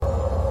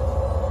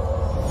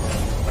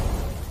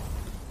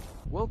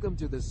Welcome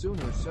to the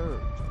Sooner Surge,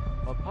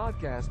 a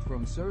podcast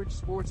from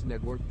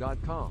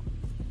SurgeSportsNetwork.com.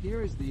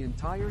 Here is the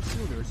entire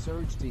Sooner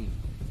Surge team.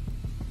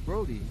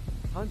 Brody,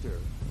 Hunter,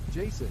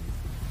 Jason,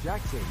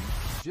 Jackson,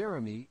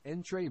 Jeremy,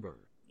 and Traber.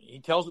 He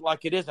tells it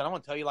like it is, and I'm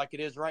going to tell you like it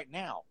is right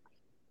now.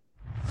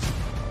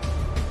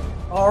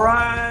 All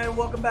right,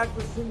 welcome back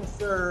to Sooner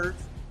Surge.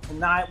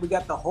 Tonight, we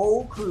got the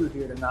whole crew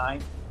here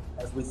tonight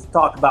as we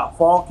talk about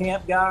fall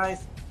camp,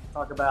 guys.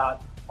 Talk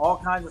about all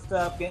kinds of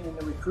stuff, getting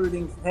into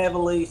recruiting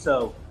heavily.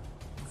 So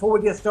before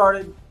we get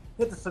started,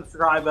 hit the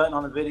subscribe button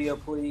on the video,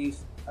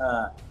 please.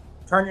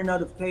 Turn your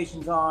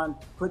notifications on,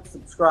 click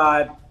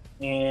subscribe,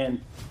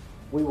 and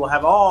we will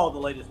have all the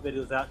latest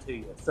videos out to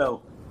you.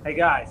 So, hey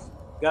guys,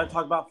 got to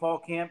talk about fall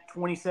camp.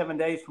 27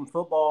 days from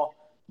football.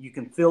 You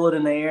can feel it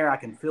in the air. I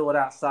can feel it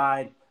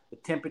outside. The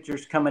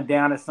temperature's coming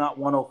down. It's not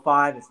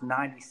 105. It's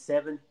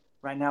 97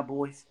 right now,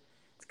 boys.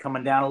 It's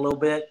coming down a little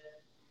bit,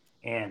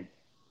 and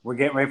we're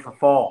getting ready for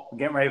fall. We're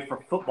getting ready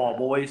for football,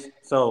 boys.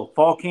 So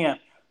fall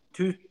camp,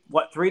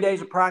 3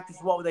 days of practice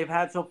is what they've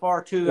had so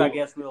far? Two, I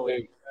guess,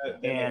 really.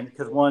 And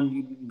because one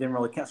you didn't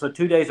really count. So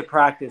 2 days of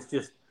practice,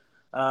 just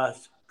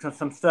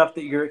some stuff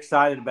that you're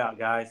excited about,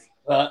 guys.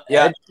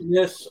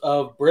 Edginess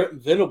of Brent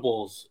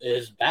Venables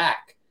is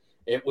back.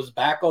 It was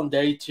back on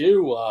day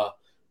 2,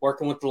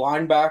 working with the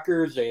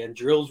linebackers, and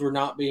drills were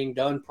not being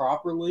done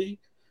properly.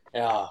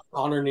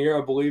 Connor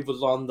Neer, I believe,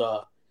 was on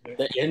the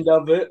end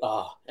of it.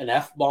 An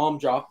F-bomb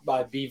dropped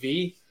by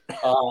BV.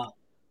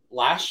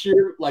 Last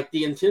year, like,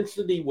 the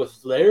intensity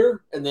was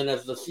there, and then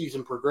as the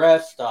season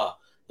progressed,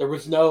 there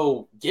was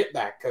no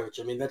get-back coach.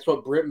 I mean, that's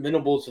what Brent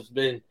Venables has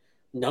been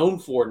known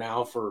for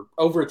now for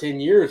over 10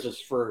 years,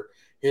 is for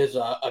his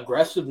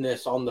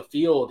aggressiveness on the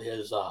field,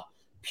 his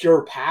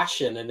pure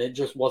passion, and it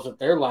just wasn't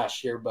there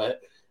last year.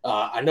 But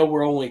I know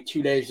we're only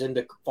 2 days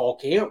into fall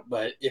camp,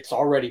 but it's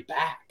already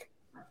back.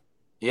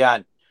 Yeah,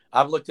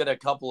 I've looked at a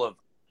couple of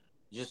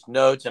just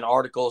notes and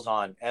articles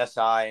on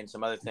SI and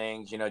some other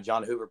things. You know,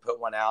 John Hoover put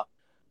one out.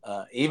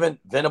 Even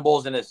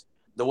Venables and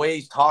the way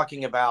he's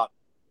talking about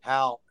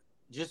how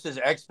just his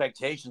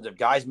expectations of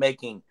guys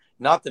making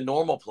not the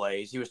normal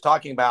plays. He was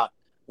talking about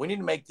we need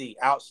to make the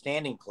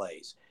outstanding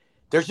plays.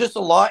 There's just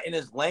a lot in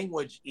his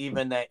language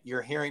even that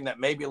you're hearing that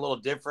may be a little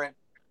different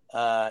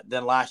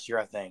than last year,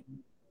 I think.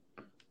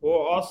 Well,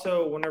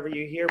 also, whenever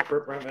you hear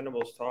Brent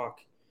Venables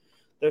talk,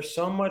 there's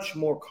so much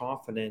more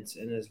confidence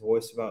in his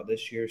voice about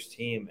this year's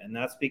team. And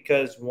that's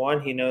because,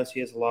 one, he knows he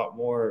has a lot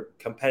more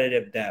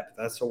competitive depth.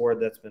 That's a word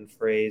that's been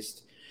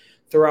phrased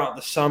throughout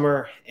the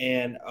summer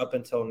and up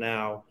until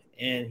now.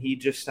 And he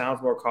just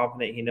sounds more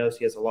confident. He knows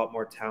he has a lot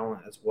more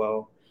talent as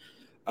well.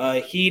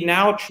 He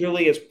now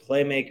truly is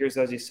playmakers.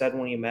 As he said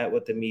when he met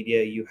with the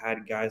media, you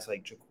had guys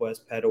like Jaquez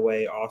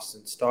Petaway,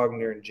 Austin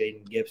Stogner, and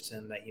Jaden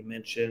Gibson that he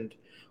mentioned.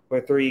 Were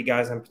 3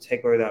 guys in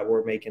particular that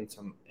were making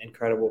some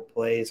incredible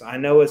plays. I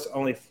know it's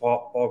only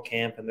fall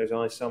camp and there's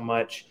only so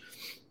much,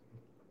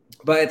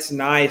 but it's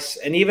nice.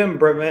 And even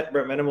Brent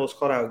Venables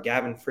called out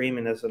Gavin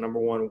Freeman as the number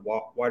 1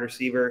 wide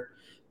receiver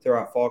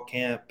throughout fall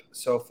camp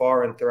so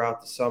far and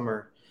throughout the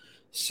summer.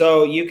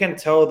 So you can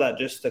tell that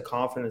just the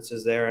confidence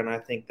is there, and I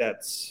think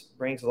that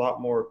brings a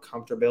lot more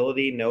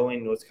comfortability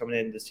knowing what's coming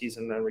into the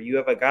season. Remember, you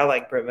have a guy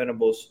like Brent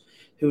Venables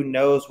who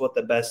knows what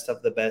the best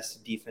of the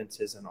best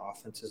defenses and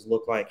offenses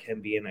look like, him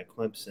being at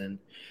Clemson.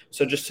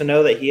 So just to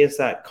know that he has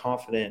that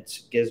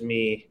confidence gives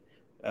me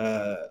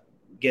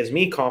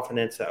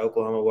confidence that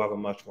Oklahoma will have a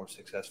much more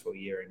successful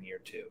year in year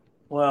 2.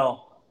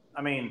 Well,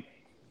 I mean,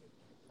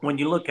 when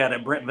you look at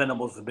it, Brent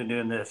Venables has been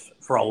doing this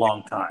for a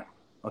long time,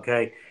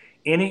 okay?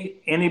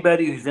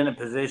 Anybody who's in a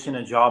position,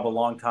 a job a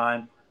long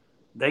time,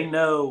 they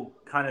know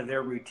kind of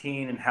their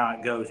routine and how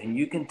it goes. And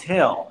you can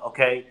tell,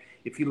 okay,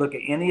 if you look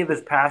at any of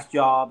his past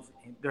jobs,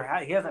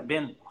 he hasn't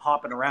been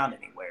hopping around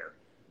anywhere.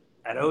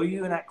 At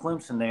OU and at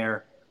Clemson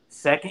there,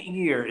 second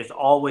year is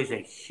always a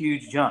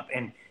huge jump.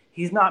 And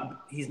he's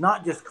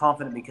not just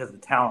confident because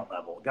of the talent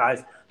level.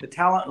 Guys, the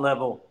talent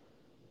level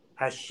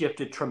has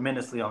shifted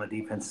tremendously on the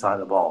defense side of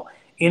the ball.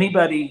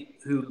 Anybody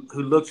who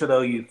looks at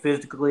OU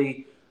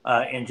physically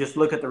and just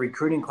look at the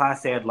recruiting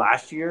class they had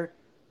last year,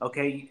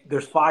 okay,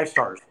 there's 5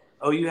 stars.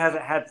 OU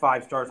hasn't had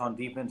 5 stars on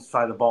defense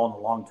side of the ball in a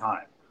long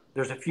time.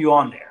 There's a few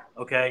on there,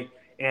 okay?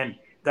 And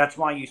that's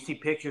why you see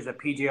pictures of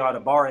PJ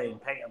Adebawore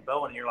and Peyton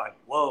Bowen, and you're like,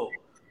 whoa.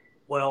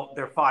 Well,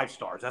 they're 5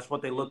 stars. That's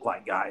what they look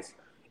like, guys.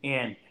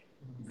 And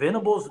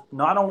Venables,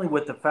 not only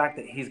with the fact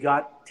that he's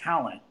got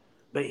talent,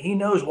 but he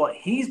knows what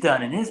he's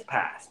done in his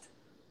past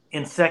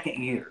in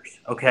second years,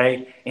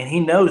 okay? And he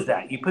knows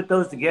that. You put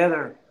those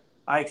together,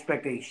 I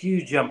expect a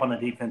huge jump on the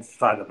defensive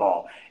side of the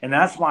ball. And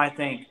that's why I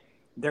think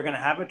they're going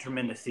to have a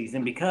tremendous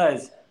season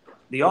because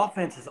the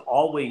offense is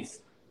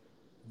always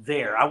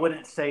there. I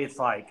wouldn't say it's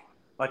like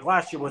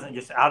last year wasn't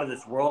just out of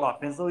this world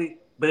offensively,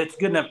 but it's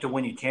good enough to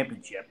win you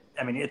championship.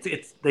 I mean,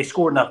 it's they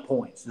scored enough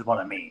points is what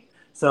I mean.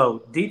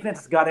 So defense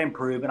has got to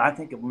improve, and I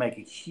think it will make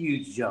a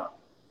huge jump.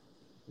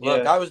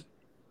 Look,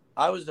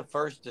 I was the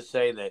first to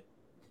say that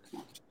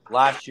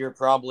last year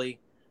probably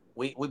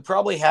we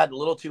probably had a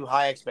little too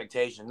high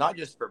expectations, not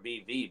just for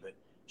BV, but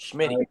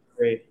Schmitty.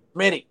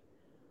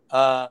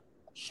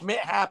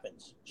 Schmitty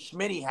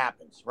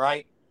happens,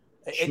 right?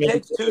 It Schmidt.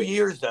 takes 2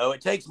 years, though.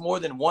 It takes more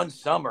than one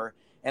summer.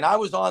 And I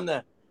was on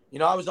the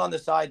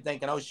side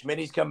thinking, oh,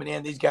 Schmitty's coming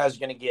in. These guys are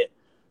going to get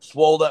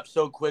swolled up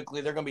so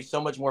quickly. They're going to be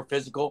so much more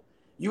physical.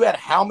 You had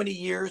how many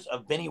years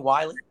of Benny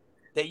Wiley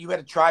that you had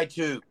to try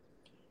to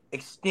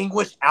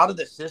extinguish out of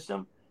the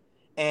system?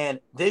 And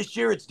this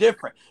year it's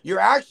different. You're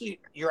actually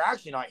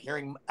not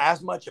hearing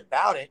as much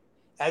about it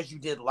as you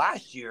did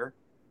last year,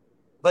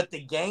 but the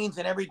gains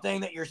and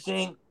everything that you're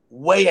seeing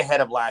way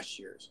ahead of last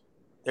year's.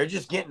 They're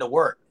just getting to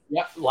work.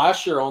 Yeah,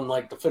 last year on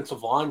like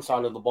defensive line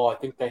side of the ball, I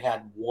think they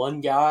had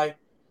one guy. I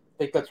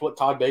think that's what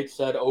Todd Bates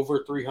said,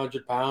 over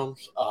 300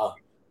 pounds.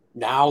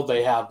 Now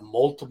they have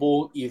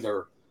multiple,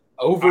 either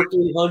over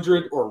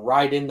 300 or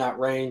right in that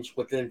range,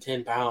 within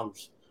 10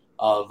 pounds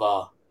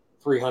of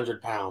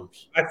 300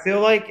 pounds. I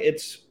feel like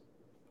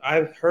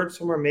I've heard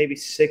somewhere maybe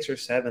 6 or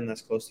 7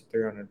 that's close to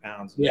 300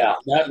 pounds. Yeah,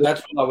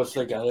 that's what I was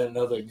thinking. I didn't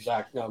know the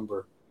exact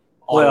number.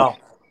 Well,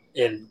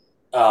 and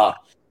I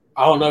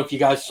don't know if you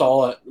guys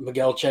saw it,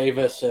 Miguel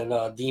Chavis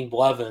and Dean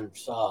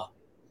Blevins,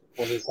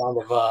 when he kind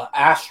of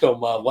asked him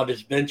what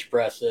his bench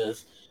press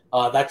is.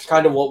 That's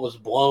kind of what was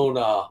blown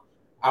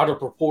out of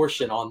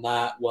proportion on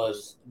that,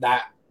 was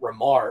that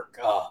remark.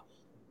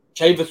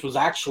 Chavis was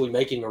actually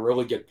making a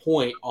really good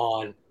point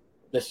on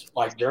this.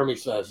 Like Jeremy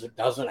says, it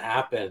doesn't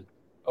happen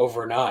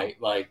overnight.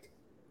 Like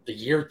the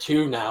year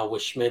 2 now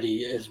with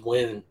Schmitty is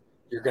when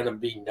you're going to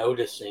be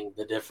noticing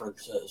the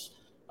differences.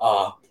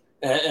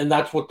 And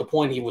that's what the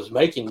point he was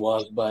making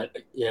was, but,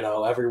 you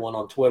know, everyone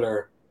on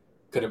Twitter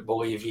couldn't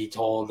believe he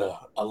told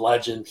a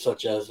legend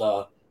such as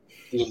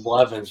Dean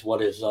Blevins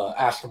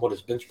asked him what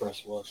his bench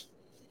press was.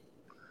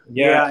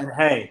 yeah, and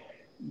hey,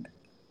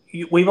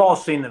 we've all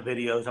seen the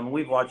videos. I mean,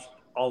 we've watched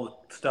all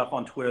the stuff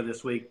on Twitter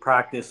this week,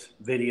 practice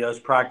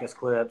videos, practice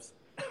clips.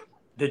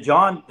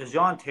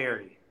 DeJohn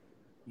Terry,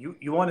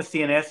 you want to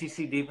see an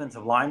SEC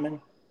defensive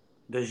lineman?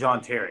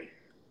 DeJohn Terry.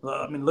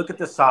 I mean, look at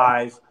the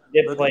size.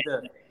 Did Look play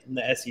at in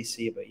the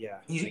SEC, but yeah.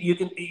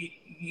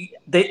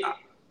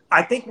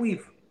 I think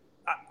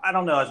I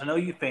don't know, as an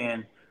OU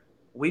fan,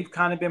 we've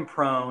kind of been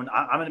prone.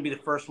 I'm going to be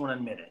the first one to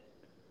admit it.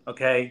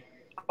 Okay.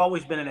 I've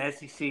always been an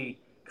SEC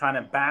kind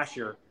of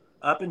basher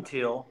up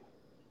until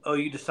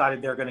OU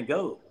decided they're going to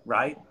go,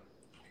 right?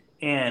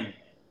 And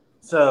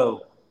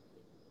so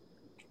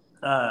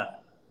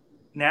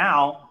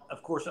now,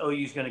 of course, OU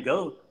is going to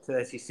go to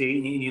the SEC,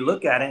 and you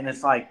look at it, and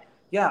it's like,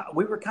 yeah,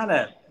 we were kind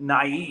of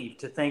naive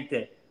to think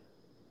that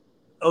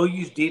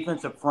OU's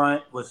defensive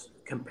front was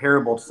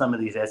comparable to some of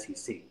these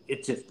SEC.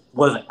 It just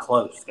wasn't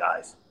close,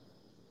 guys.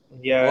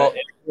 Yeah, Well-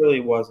 it really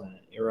wasn't.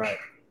 You're right.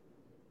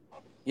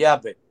 Yeah,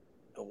 but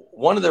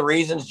one of the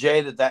reasons,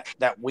 Jay, that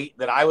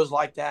I was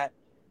like that,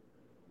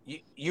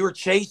 you were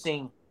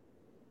chasing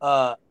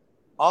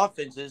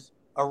offenses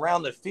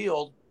around the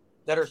field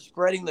that are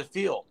spreading the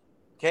field.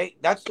 Okay,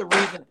 that's the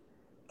reason.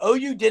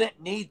 OU didn't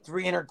need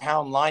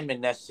 300-pound linemen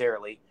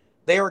necessarily.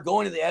 They are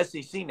going to the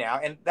SEC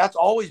now, and that's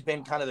always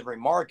been kind of the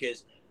remark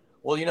is,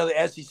 well, you know,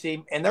 the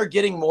SEC, and they're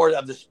getting more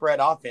of the spread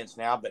offense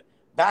now. But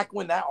back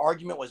when that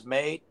argument was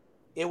made,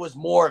 it was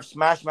more of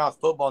smash mouth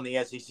football in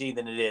the SEC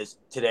than it is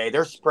today.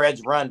 Their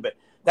spreads run, but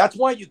that's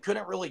why you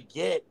couldn't really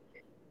get.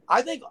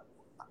 I think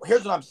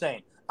here's what I'm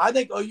saying. I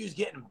think OU's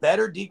getting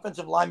better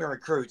defensive lineman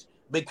recruits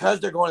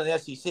because they're going to the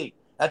SEC.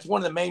 That's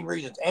one of the main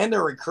reasons, and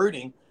they're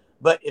recruiting.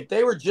 But if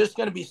they were just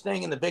going to be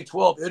staying in the Big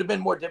 12, it would have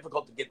been more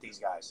difficult to get these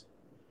guys.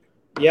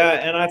 Yeah,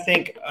 and I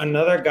think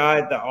another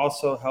guy that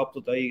also helped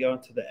with OU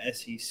going to the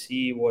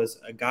SEC was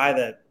a guy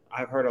that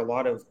I've heard a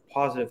lot of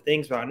positive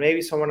things about, and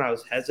maybe someone I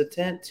was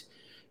hesitant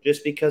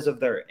just because of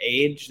their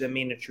age. They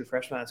mean a true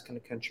freshman that's going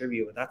to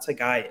contribute, but that's a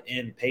guy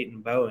in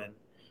Peyton Bowen.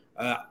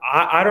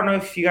 I don't know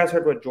if you guys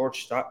heard what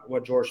George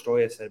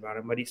Stoya said about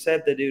him, but he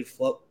said the dude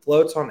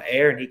floats on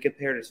air, and he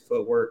compared his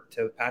footwork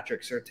to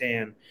Patrick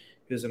Surtain,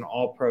 who's an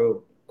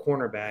all-pro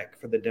cornerback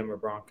for the Denver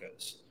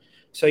Broncos.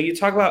 So you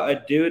talk about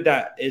a dude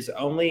that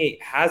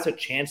has a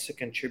chance to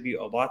contribute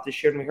a lot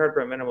this year. And we heard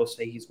Brent Venables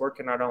say he's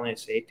working not only at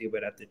safety,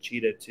 but at the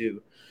Cheetah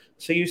too.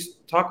 So you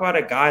talk about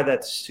a guy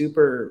that's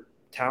super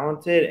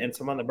talented and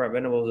someone that Brent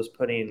Venables is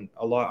putting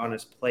a lot on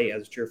his plate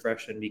as a true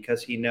freshman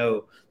because he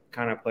knows the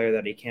kind of player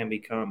that he can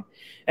become.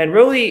 And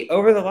really,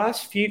 over the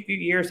last few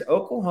years,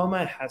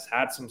 Oklahoma has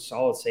had some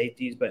solid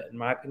safeties, but in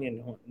my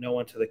opinion, no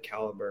one to the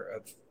caliber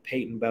of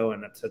Peyton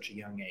Bowen at such a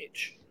young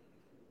age.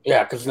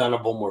 Yeah, because none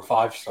of them were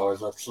 5 stars.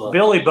 That's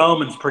Billy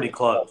Bowman's pretty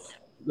close.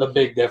 the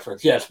big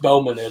difference. Yes,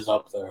 Bowman is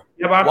up there.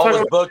 Yeah, but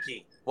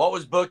What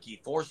was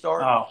Bookie?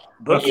 4-star? Oh,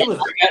 Bookie was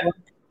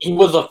He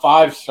was a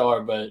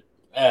 5-star, but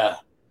yeah.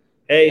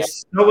 Hey,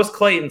 so was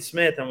Clayton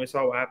Smith, and we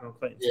saw what happened with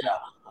Clayton Smith.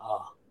 Yeah.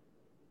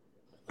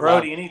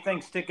 Brody.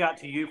 Anything stick out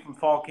to you from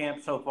fall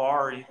camp so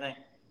far, or anything?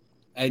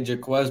 Hey,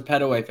 Jaquez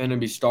Petaway finna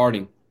be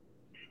starting.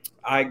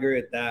 I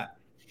agree with that.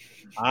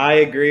 I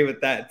agree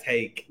with that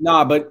take.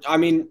 Nah, but I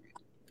mean,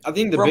 I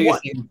think the From biggest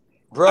what? thing,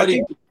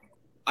 Brody.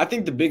 I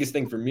think the biggest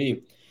thing for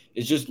me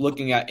is just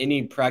looking at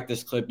any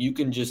practice clip, you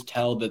can just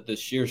tell that the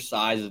sheer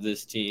size of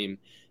this team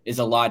is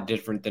a lot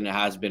different than it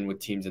has been with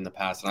teams in the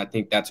past. And I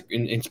think that's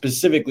and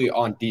specifically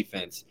on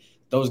defense.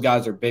 Those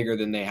guys are bigger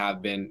than they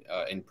have been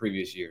in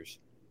previous years.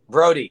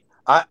 Brody,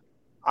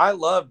 I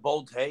love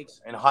bold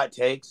takes and hot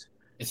takes.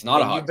 It's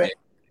not a hot take.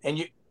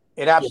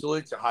 It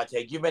absolutely is a hot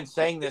take. You've been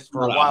saying this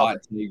for a while. Hot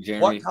take,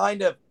 Jeremy.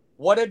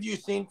 What have you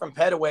seen from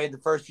Pettaway in the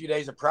first few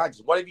days of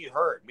practice? What have you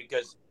heard?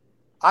 Because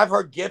I've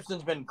heard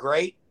Gibson's been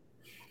great.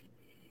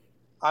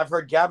 I've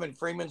heard Gavin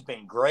Freeman's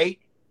been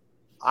great.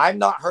 I've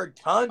not heard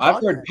tons.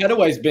 I've heard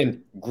Pettaway's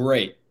been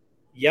great.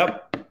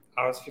 Yep.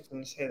 I was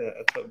going to say that.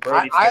 That's what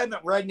Brody said. I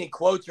haven't read any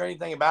quotes or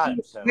anything about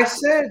him. So. I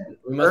said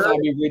we must not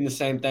be reading the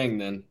same thing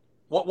then.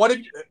 What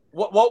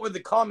were the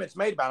comments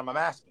made about him? I'm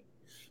asking.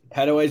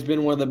 Pettaway's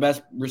been one of the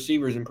best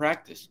receivers in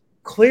practice.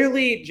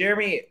 Clearly,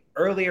 Jeremy,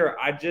 earlier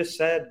I just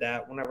said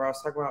that whenever I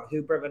was talking about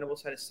who Brent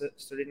Venables had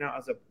studied out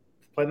as a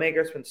playmaker,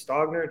 it's been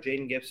Stogner,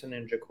 Jaden Gibson,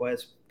 and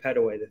Jaquez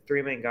Pettaway, the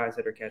three main guys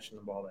that are catching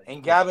the ball.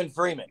 And Gavin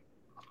Freeman.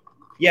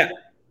 Yeah.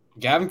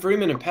 Gavin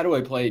Freeman and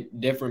Pettaway play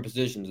different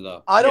positions,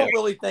 though. I don't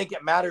really think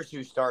it matters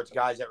who starts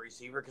guys at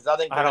receiver because I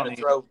think they're going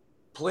to throw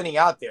plenty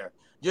out there.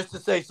 Just to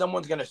say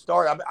someone's going to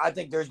start, I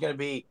think there's going to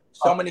be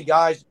so many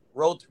guys.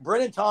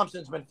 Brennan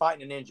Thompson's been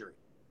fighting an injury,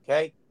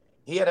 okay?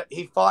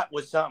 He fought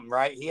with something,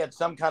 right? He had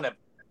some kind of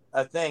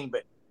a thing,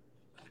 but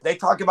they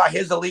talk about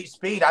his elite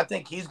speed. I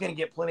think he's going to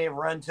get plenty of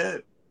run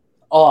too.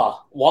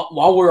 While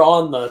we're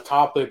on the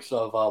topics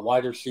of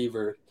wide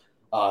receiver,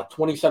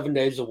 27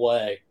 days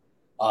away,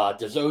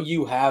 does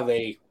OU have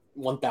a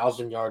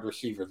 1,000-yard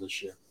receiver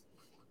this year?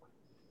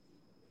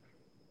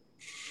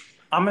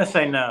 I'm going to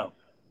say no.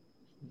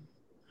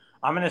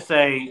 I'm going to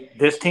say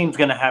this team's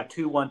going to have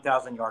two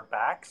 1,000-yard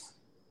backs,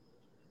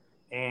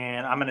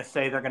 and I'm going to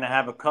say they're going to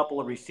have a couple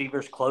of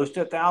receivers close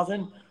to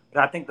 1,000,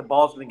 but I think the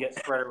ball's going to get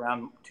spread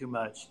around too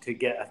much to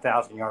get a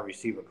 1,000-yard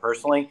receiver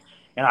personally.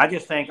 And I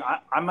just think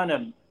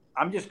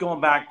I'm just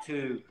going back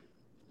to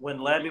when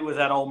Levy was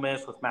at Ole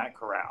Miss with Matt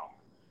Corral,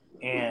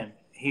 and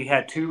he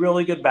had two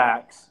really good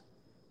backs,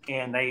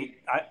 and I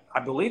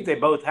believe they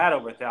both had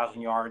over 1,000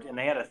 yards, and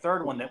they had a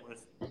third one that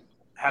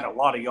had a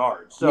lot of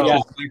yards. So yeah,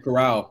 Matt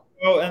Corral.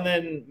 Oh, and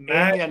then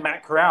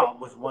Matt Corral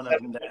was one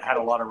of them that had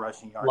a lot of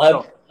rushing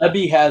yards.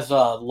 Levy has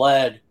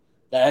led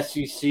the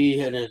SEC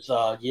in his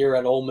year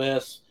at Ole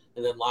Miss,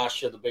 and then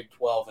last year the Big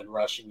 12 in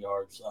rushing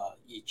yards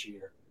each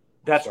year.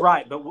 That's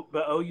right, but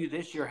OU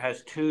this year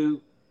has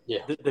two. Yeah.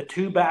 The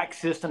two-back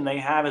system they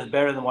have is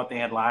better than what they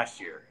had last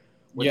year.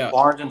 With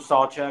Barnes and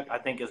Sawchuk, I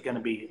think is going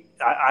to be.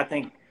 I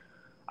think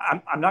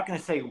I'm not going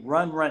to say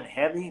run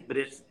heavy, but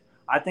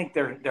I think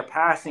their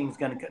passing is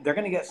going to. They're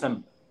going to get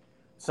some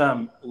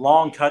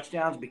long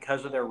touchdowns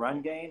because of their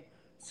run game.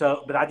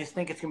 So, but I just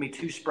think it's going to be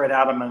too spread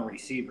out among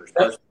receivers.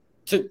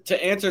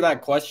 To answer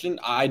that question,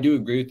 I do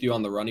agree with you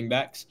on the running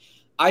backs.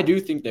 I do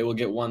think they will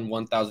get one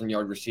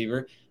 1,000-yard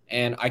receiver,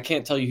 and I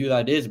can't tell you who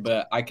that is,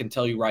 but I can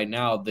tell you right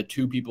now the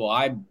two people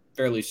I'm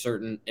fairly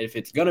certain if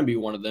it's going to be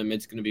one of them,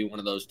 it's going to be one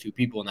of those two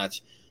people, and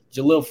that's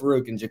Jalil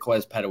Farouk and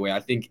Jaquez Pettaway. I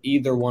think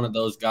either one of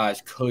those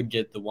guys could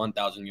get the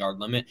 1,000-yard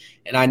limit.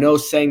 And I know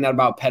saying that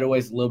about Pettaway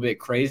is a little bit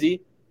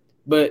crazy,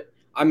 but,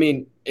 I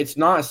mean, it's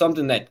not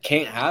something that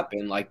can't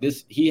happen. Like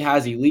this, he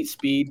has elite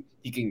speed.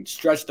 He can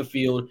stretch the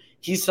field.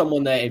 He's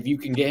someone that if you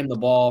can get him the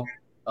ball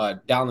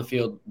down the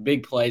field,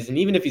 big plays, and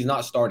even if he's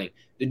not starting,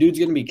 the dude's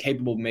going to be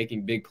capable of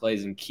making big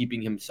plays and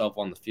keeping himself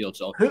on the field.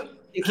 So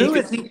who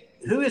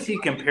is he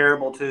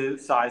comparable to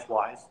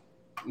size-wise?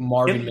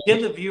 Marvin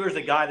give the viewers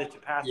a guy that's a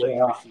pass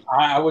receiver.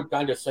 I would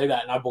kind of say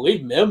that, and I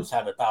believe Mims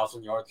had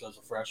 1,000 yards as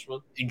a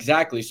freshman.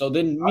 Exactly. So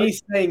then me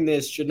saying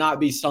this should not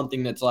be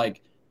something that's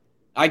like,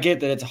 I get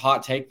that it's a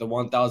hot take, the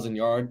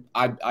 1,000-yard.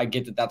 I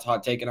get that that's a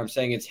hot take, and I'm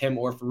saying it's him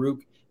or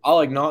Farouk.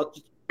 I'll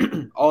acknowledge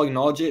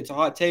it. It's a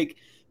hot take,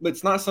 but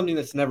it's not something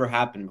that's never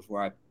happened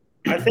before.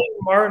 I think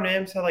Marvin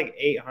Mims had like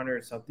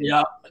 800 something.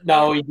 Yeah,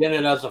 no, he did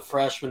it as a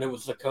freshman. It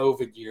was the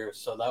COVID year,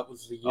 so that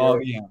was the year. Oh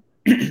yeah,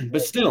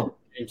 but still,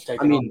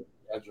 I mean,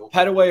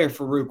 Pettaway or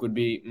Farouk would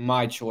be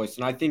my choice,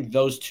 and I think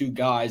those two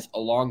guys,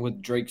 along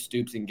with Drake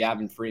Stoops and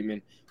Gavin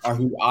Freeman, are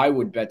who I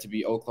would bet to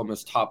be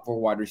Oklahoma's top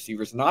 4 wide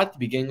receivers. Not at the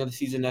beginning of the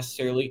season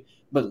necessarily,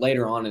 but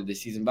later on in the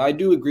season. But I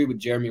do agree with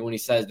Jeremy when he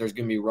says there's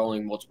going to be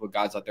rolling multiple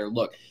guys out there.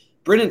 Look,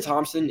 Brennan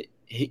Thompson,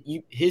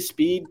 his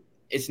speed,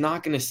 it's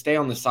not going to stay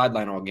on the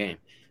sideline all game.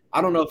 I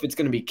don't know if it's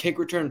going to be kick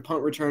return,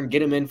 punt return,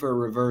 get him in for a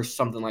reverse,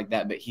 something like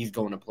that, but he's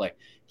going to play.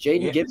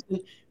 Jaden Gibson,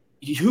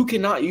 who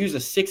cannot use a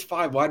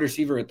 6'5" wide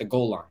receiver at the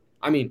goal line?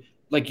 I mean,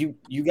 like you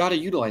got to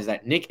utilize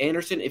that. Nick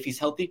Anderson, if he's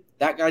healthy,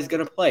 that guy's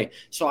going to play.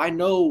 So I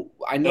know.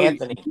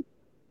 Anthony.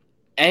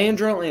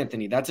 Andrell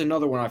Anthony, that's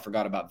another one I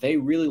forgot about. They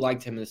really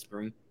liked him in the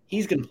spring.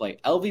 he's going to play.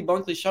 LV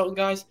Bunkley Shelton,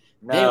 guys,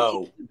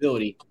 No.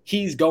 ability.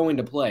 He's going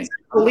to play.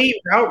 Elite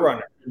route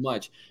runner.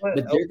 Much,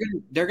 but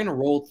they're gonna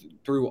roll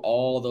through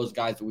all those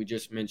guys that we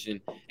just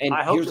mentioned. And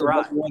I hope here's you're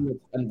right. one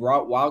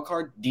wild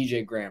card,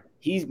 DJ Graham.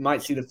 He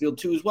might see the field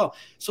too as well.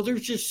 So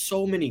there's just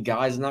so many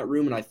guys in that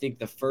room, and I think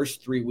the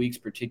first 3 weeks,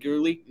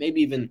 particularly, maybe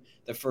even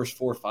the first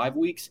 4 or 5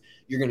 weeks,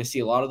 you're gonna see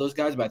a lot of those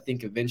guys. But I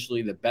think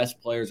eventually the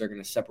best players are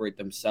gonna separate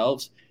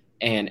themselves,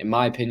 and in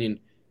my opinion,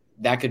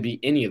 that could be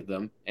any of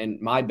them. And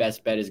my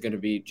best bet is going to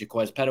be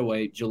Jaquez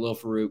Petaway, Jalil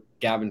Farouk,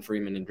 Gavin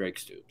Freeman, and Drake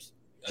Stoops.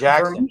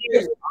 Jackson. For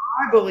me,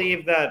 I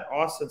believe that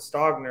Austin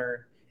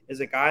Stogner is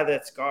a guy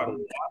that's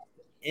gotten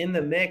in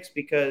the mix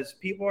because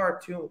people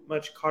are too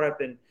much caught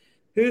up in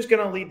who's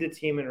going to lead the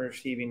team in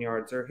receiving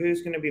yards or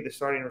who's going to be the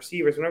starting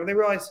receivers. Whenever they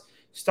realize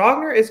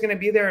Stogner is going to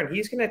be there and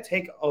he's going to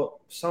take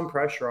some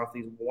pressure off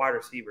these wide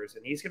receivers,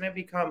 and he's going to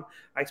become,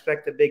 I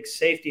expect, a big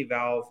safety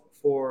valve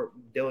for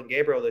Dillon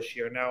Gabriel this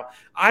year. Now,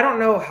 I don't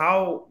know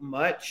how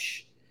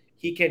much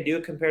he can do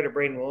compared to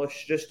Braden Willis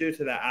just due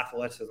to the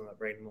athleticism that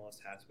Braden Willis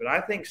has. But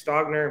I think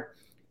Stogner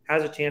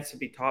has a chance to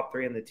be top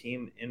 3 in the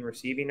team in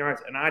receiving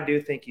yards, and I do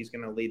think he's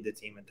going to lead the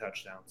team in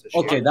touchdowns this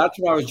year. Okay, that's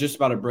what I was just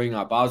about to bring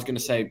up. I was going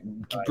to say,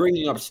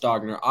 bringing up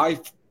Stogner, I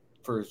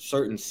for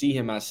certain see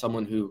him as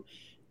someone who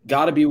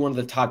got to be one of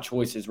the top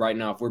choices right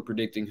now if we're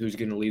predicting who's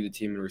going to lead the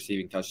team in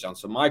receiving touchdowns.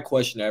 So my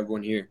question to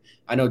everyone here,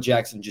 I know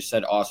Jackson just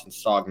said Austin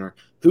Stogner.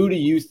 Who do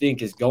you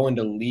think is going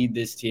to lead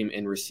this team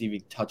in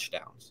receiving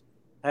touchdowns?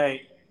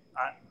 Hey,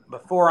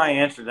 before I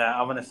answer that,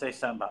 I'm going to say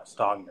something about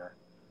Stogner.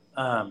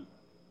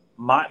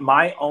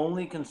 My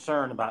only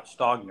concern about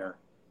Stogner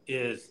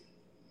is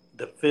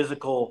the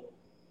physical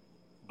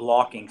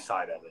blocking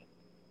side of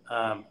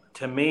it.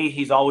 To me,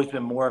 he's always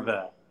been more of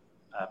a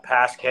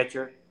pass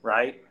catcher,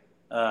 right?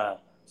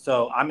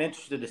 So I'm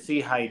interested to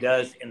see how he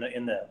does in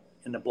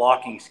the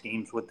blocking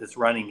schemes with this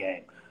running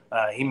game.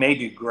 He may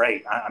do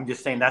great. I'm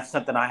just saying that's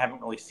something I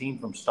haven't really seen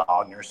from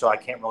Stogner, so I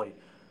can't really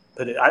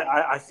put it.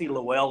 I see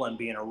Llewellyn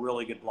being a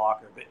really good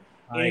blocker, but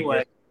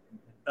anyway.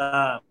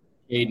 Aiden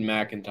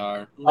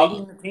McIntyre.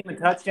 Leading the team in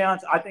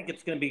touchdowns, I think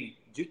it's going to be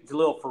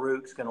Jalil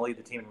Farouk's going to lead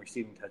the team in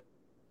receiving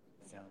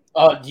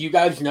touchdowns. Do you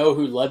guys know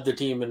who led the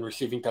team in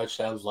receiving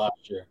touchdowns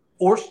last year?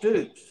 Or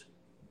Stoops.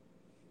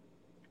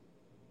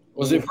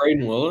 Was it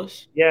Braden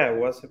Willis? Yeah,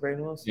 was it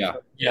Braden Willis?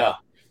 Yeah.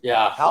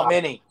 How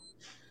many?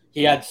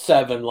 He had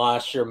 7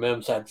 last year.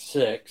 Mims had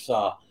 6.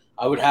 I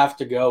would have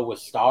to go with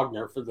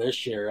Stogner for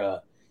this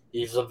year.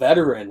 He's a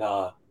veteran.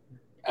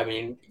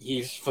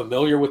 He's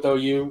familiar with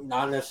OU,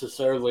 not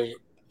necessarily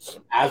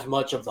as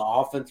much of the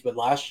offense, but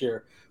last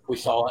year we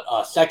saw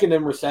it. Second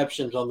in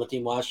receptions on the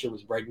team last year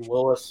was Braden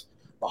Willis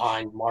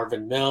behind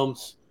Marvin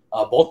Mims.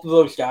 Both of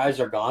those guys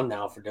are gone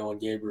now for Dillon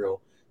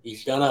Gabriel.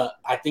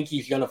 I think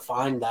he's gonna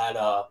find that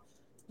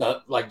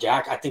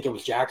I think it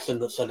was Jackson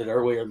that said it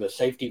earlier, the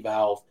safety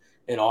valve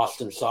in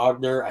Austin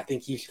Stogner. I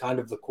think he's kind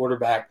of the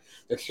quarterback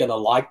that's gonna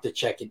like to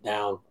check it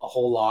down a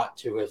whole lot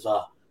to his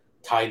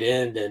tight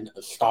end, and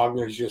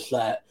Stogner's just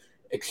that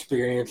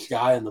experienced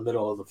guy in the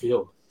middle of the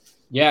field.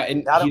 Yeah,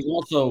 and he's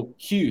also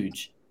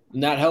huge,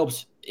 and that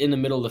helps in the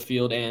middle of the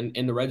field and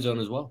in the red zone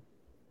as well.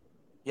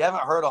 You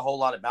haven't heard a whole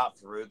lot about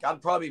Farouk.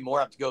 I'd probably more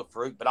have to go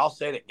Farouk, but I'll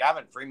say that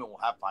Gavin Freeman will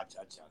have 5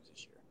 touchdowns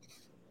this year.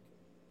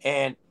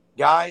 And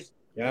guys,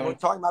 when we're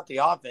talking about the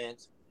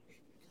offense,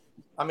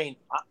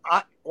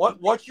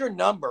 what's your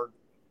number?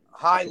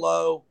 High,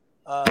 low?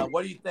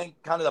 What do you think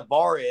kind of the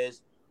bar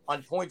is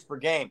on points per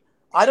game?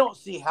 I don't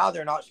see how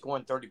they're not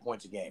scoring 30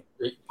 points a game.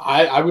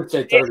 I would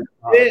say 30.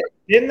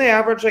 Didn't they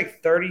average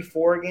like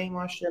 34 a game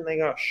last year and they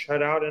got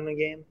shut out in the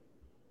game?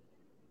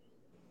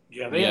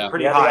 Yeah, they had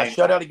pretty They high. got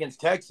shut out against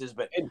Texas,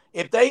 but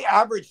if they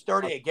average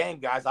 30 a game,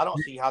 guys, I don't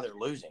see how they're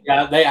losing.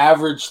 Yeah, they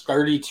averaged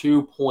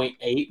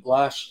 32.8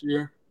 last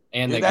year.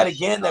 And do that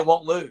again, they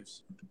won't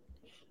lose.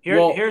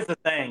 Here's the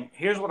thing.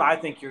 Here's what I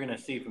think you're going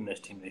to see from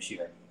this team this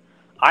year.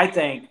 I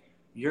think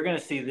you're going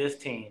to see this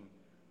team.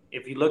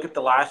 If you look at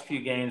the last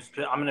few games,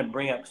 I'm going to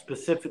bring up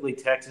specifically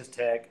Texas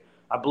Tech.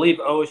 I believe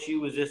OSU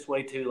was this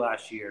way too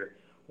last year,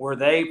 where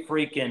they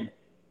freaking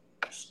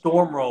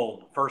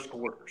stormrolled first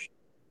quarters.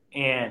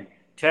 And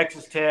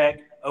Texas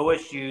Tech,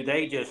 OSU,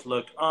 they just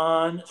looked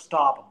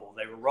unstoppable.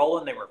 They were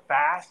rolling. They were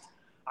fast.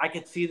 I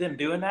could see them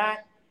doing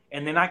that.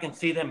 And then I can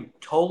see them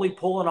totally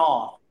pulling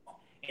off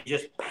and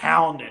just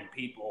pounding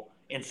people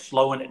and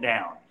slowing it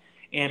down.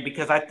 And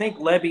because I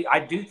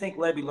do think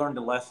Lebby learned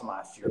a lesson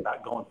last year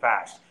about going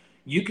fast.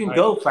 You can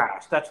go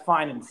fast. That's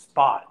fine in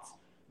spots.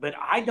 But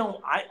I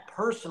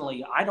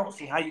personally don't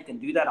see how you can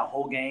do that a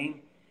whole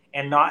game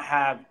and not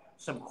have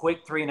some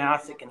quick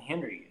 3-and-outs that can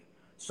hinder you.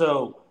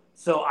 So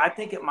I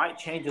think it might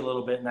change a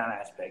little bit in that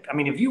aspect. I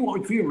mean, if you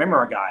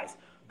remember, guys,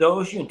 the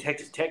OSU and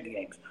Texas Tech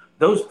games,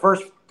 those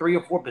first 3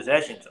 or 4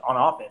 possessions on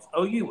offense,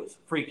 OU was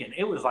freaking –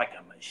 it was like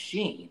a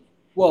machine.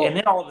 Well, and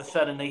then all of a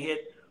sudden they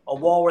hit a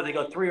wall where they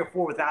go 3 or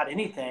 4 without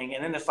anything,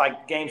 and then it's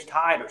like game's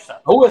tied or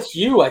something.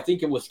 OSU, I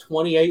think it was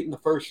 28 in the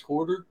first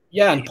quarter.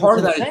 Yeah, and part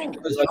of that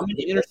is how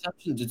many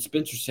interceptions did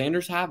Spencer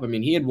Sanders have? I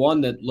mean, he had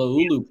one that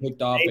Laulu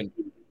picked off, and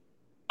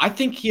I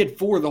think he had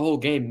 4 the whole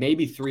game,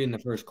 maybe 3 in the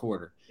first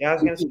quarter. Yeah, I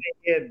was going to say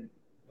he had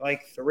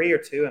like 3 or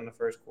 2 in the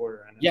first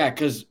quarter. I know. Yeah,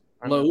 because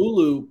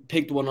Laulu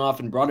picked one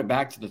off and brought it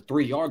back to the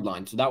 3-yard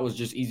line, so that was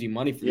just easy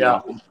money for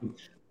you.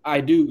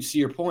 I do see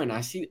your point.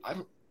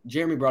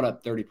 Jeremy brought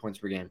up 30 points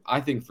per game. I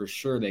think for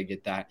sure they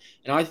get that,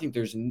 and I think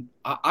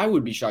I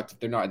would be shocked if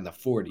they're not in the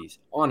 40s,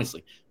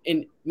 honestly.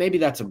 And maybe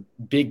that's a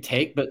big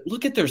take, but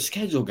look at their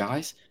schedule,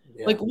 guys.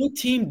 Yeah. Like, what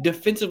team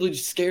defensively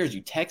scares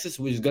you? Texas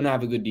was going to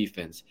have a good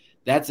defense.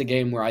 That's a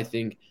game where I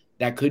think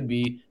that could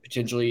be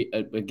potentially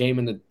a game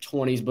in the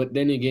 20s, but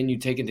then again, you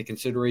take into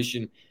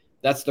consideration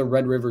that's the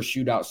Red River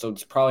shootout, so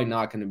it's probably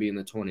not going to be in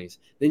the 20s.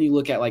 Then you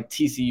look at like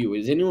TCU.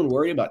 Is anyone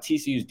worried about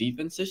TCU's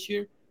defense this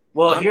year?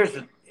 Well,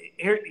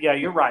 yeah,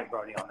 you're right,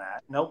 Brody, on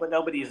that. No, but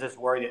nobody is just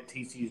worried at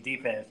TCU's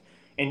defense.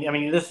 And I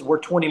mean, we're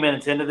 20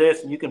 minutes into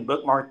this, and you can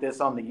bookmark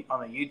this on the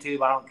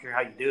YouTube. I don't care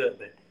how you do it,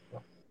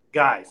 but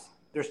guys,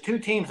 there's 2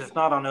 teams that's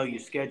not on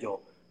OU's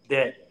schedule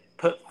that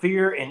put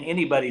fear in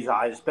anybody's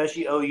eyes,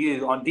 especially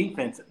OU, on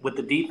defense with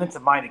the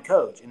defensive-minded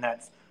coach, and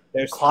that's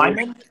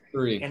Kleiman,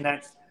 and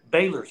that's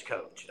Baylor's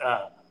coach.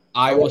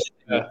 Iowa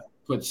State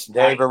puts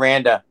Dave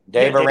Aranda.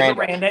 Dave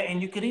Aranda.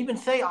 And you could even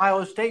say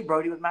Iowa State,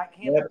 Brody, with Matt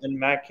Campbell. Yep, and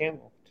Matt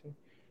Campbell, too.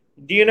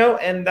 Do you know,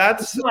 and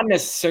that's not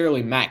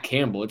necessarily Matt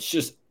Campbell.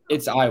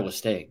 It's Iowa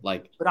State.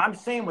 But I'm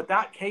saying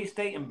without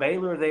K-State and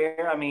Baylor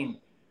there, I mean,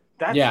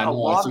 that's a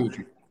lot of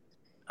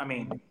 – I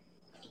mean –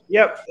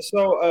 Yep.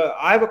 So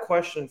I have a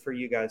question for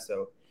you guys,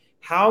 though.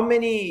 How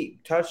many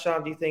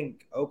touchdowns do you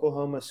think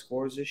Oklahoma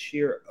scores this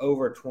year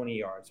over 20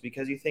 yards?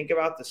 Because you think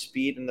about the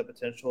speed and the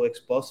potential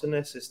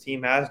explosiveness this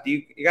team has. Do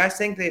you guys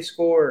think they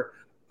score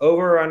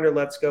over or under,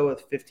 let's go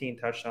with 15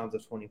 touchdowns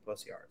of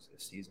 20-plus yards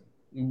this season?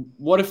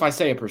 What if I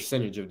say a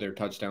percentage of their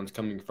touchdowns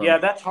coming from? Yeah,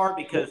 that's hard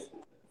because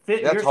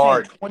you're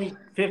saying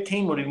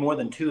 15 would be more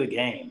than 2 a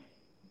game.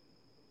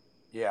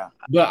 Yeah.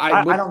 But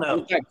I don't know.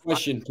 With that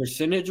question,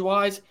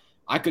 percentage-wise,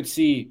 I could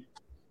see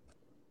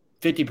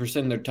 50%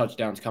 of their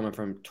touchdowns coming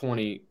from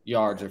 20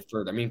 yards or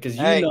further. I mean, because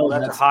that's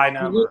a high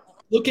number.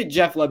 Look at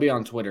Jeff Lebby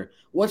on Twitter.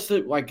 What's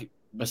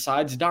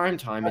besides dime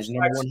time, his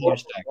number one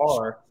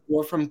hashtag?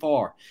 Score from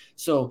far.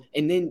 So,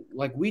 and then,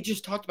 we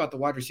just talked about the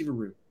wide receiver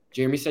room.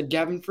 Jeremy said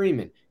Gavin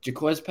Freeman,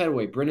 Jaquez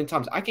Petaway, Brendan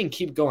Thomas. I can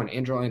keep going,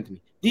 Andrew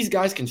Anthony. These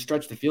guys can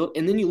stretch the field.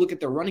 And then you look at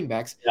their running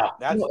backs. Yeah,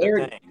 that's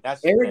the thing.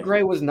 Eric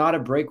Gray was not a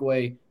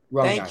breakaway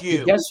running back. Thank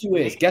you. Guess who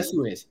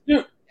is?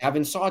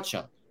 Having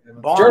Sawchuk.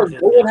 Jared,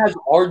 no one has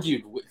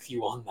argued with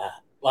you on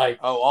that.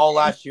 All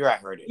last year I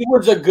heard it. He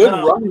was a good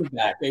running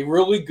back, a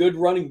really good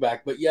running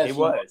back. But yes, he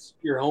was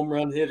your home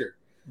run hitter.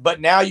 But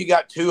now you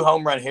got 2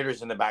 home run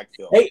hitters in the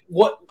backfield. Hey,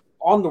 what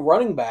on the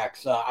running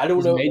backs? I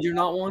don't know. Major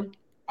not one.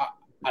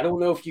 I don't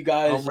know if you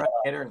guys home run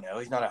hitter. No,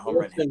 he's not a home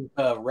run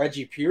hitter.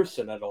 Reggie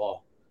Pearson at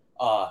all.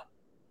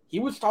 He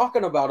was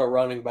talking about a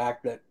running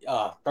back that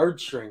third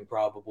string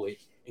probably.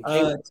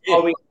 Caleb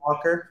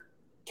Walker.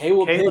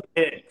 Caleb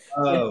Hicks.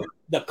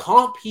 The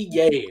comp he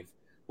gave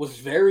was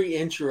very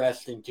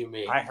interesting to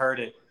me. I heard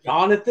it.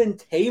 Jonathan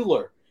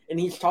Taylor. And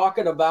he's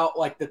talking about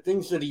the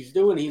things that he's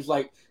doing. He's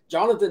like,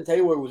 Jonathan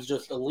Taylor was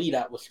just elite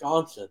at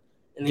Wisconsin.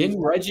 And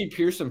didn't Reggie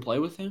Pearson play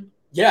with him?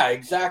 Yeah,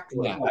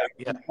 exactly.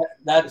 Yeah.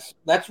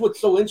 That's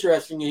what's so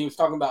interesting. He was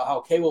talking about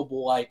how Caleb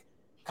will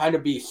kind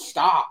of be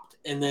stopped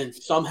and then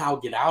somehow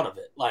get out of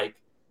it.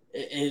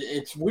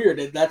 It's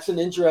weird. That's an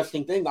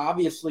interesting thing.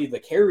 Obviously, the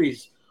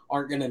carries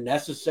aren't going to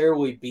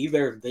necessarily be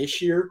there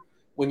this year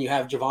when you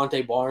have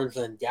Javonte Barnes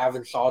and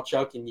Gavin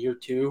Sawchuk in year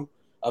 2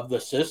 of the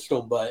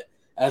system. But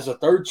as a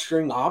third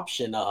string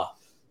option,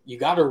 you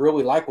got to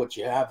really like what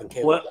you have in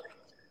Caleb.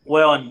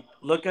 Well, and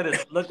look at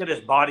his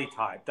body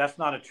type. That's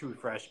not a true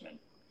freshman.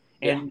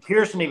 And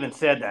Pearson even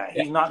said that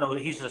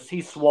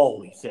he's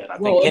swole. He said, "I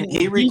think." Can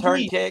he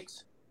return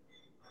kicks?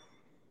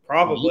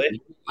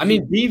 Probably. I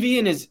mean, BV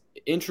in his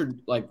intro,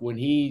 when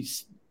he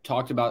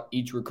talked about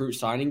each recruit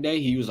signing day,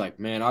 he was like,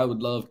 "Man, I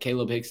would love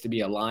Caleb Hicks to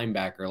be a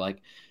linebacker,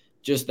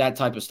 just that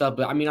type of stuff."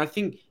 But I mean, I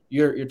think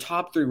your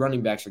top 3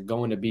 running backs are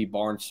going to be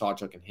Barnes,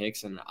 Sawchuk, and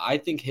Hicks, and I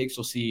think Hicks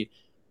will see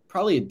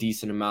probably a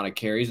decent amount of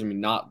carries. I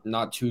mean,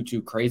 not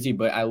too crazy,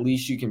 but at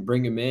least you can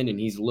bring him in and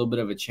he's a little bit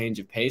of a change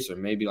of pace, or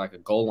maybe a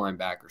goal line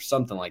back or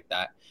something like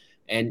that.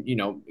 And,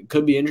 it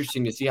could be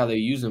interesting to see how they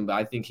use him, but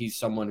I think he's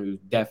someone who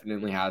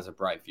definitely has a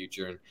bright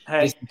future.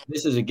 And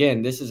this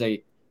is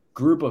a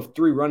group of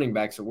 3 running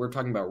backs that we're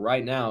talking about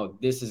right now.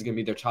 This is going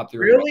to be their top 3.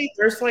 Really?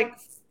 There's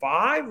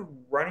 5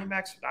 running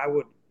backs that I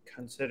would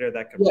consider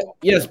that could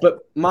yes,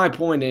 but my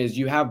point is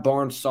you have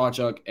Barnes,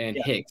 Sawchuk, and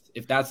Hicks,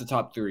 if that's the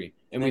top 3.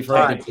 And we've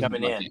heard it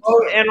coming in.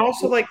 Oh, and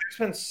also there's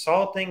been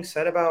solid things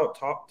said about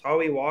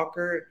Tawi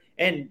Walker,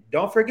 and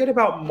don't forget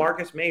about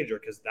Marcus Major,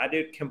 because that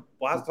dude can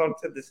blast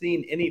onto the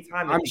scene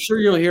anytime. I'm sure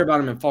you'll hear about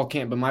him in fall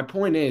camp, but my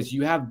point is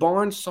you have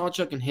Barnes,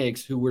 Sawchuk, and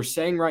Hicks, who we're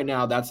saying right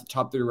now that's the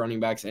top 3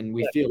 running backs, and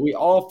we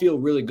all feel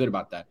really good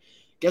about that.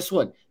 Guess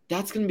what?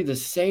 That's going to be the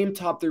same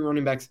top 3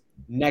 running backs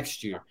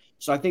next year.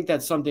 So I think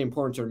that's something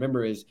important to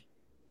remember is,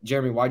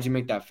 Jeremy, why'd you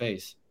make that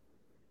face?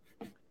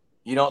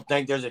 You don't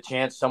think there's a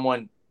chance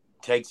someone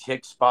takes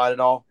Hicks' spot at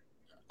all?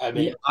 I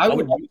mean, I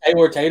would.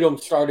 Taylor Tatum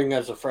starting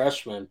as a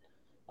freshman.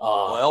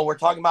 Well, we're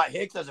talking about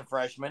Hicks as a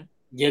freshman.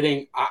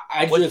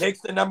 Was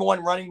Hicks the number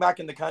one running back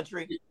in the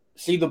country?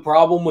 See, the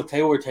problem with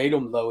Taylor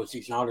Tatum, though, is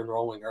he's not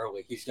enrolling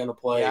early. He's going to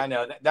play. Yeah, I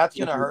know. That's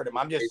going to hurt him.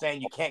 I'm just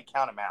saying you can't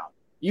count him out.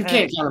 You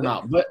can't count them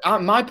out. But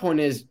my point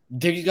is,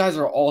 these guys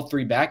are all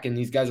three back, and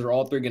these guys are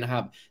all three going to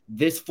have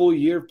this full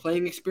year of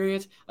playing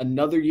experience,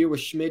 another year with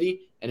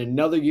Schmitty, and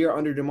another year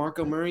under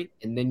DeMarco Murray.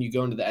 And then you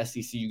go into the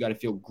SEC, you got to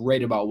feel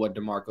great about what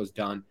DeMarco's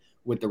done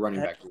with the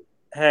running back group.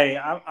 Hey,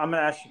 I'm going to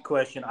ask you a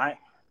question.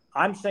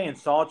 I'm saying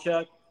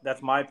Sawchuk.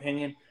 That's my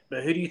opinion.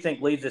 But who do you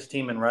think leads this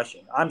team in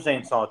rushing? I'm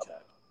saying Sawchuk.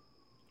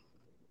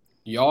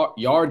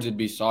 Yards would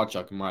be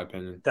Sawchuk, in my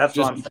opinion. That's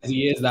just what I'm saying.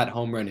 He is that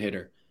home run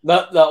hitter.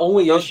 The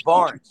only issue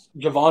Barnes.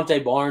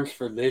 Javonte Barnes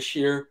for this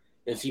year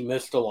is he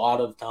missed a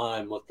lot of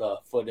time with the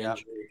foot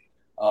injury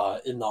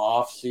in the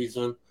off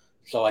season.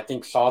 So I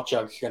think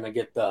Sawchuk's going to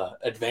get the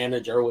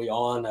advantage early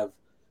on.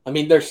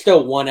 There's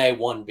still 1A,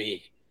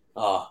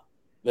 1B.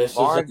 This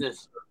Barnes is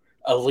is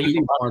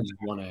elite. Barnes is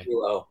 1A.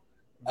 Duo.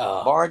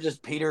 Barnes is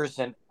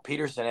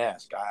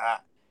Peterson-esque. Yeah.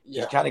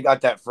 He's kind of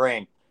got that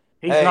frame.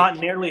 He's not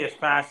nearly as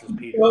fast as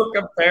Peterson. Don't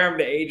compare him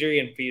to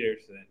Adrian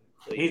Peterson.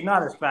 Please. He's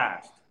not as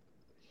fast.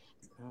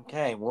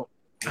 Okay, well,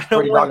 he's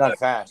pretty doggone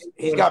fast.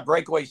 He's got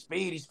breakaway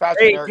speed. He's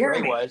faster than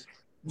Eric Gray was.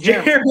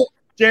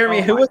 Jeremy,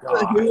 Oh who my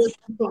was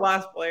the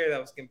last player that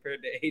was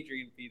compared to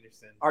Adrian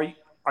Peterson?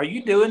 Are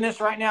you doing this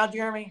right now,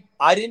 Jeremy?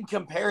 I didn't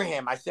compare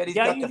him. I said he's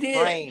got the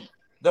frame.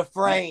 The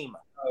frame.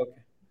 Okay.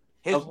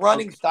 His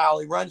running style,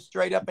 he runs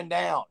straight up and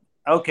down.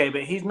 Okay,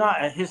 but he's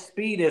not. His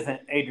speed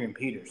isn't Adrian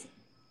Peterson.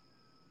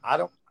 I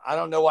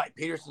don't know what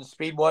Peterson's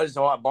speed was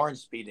or what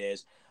Barnes' speed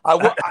is.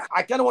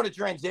 I kind of want to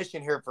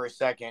transition here for a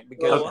second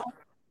because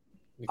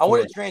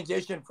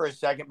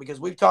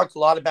we've talked a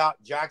lot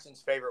about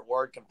Jackson's favorite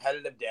word,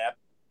 competitive depth,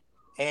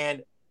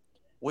 and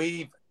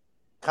we've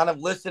kind of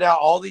listed out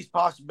all these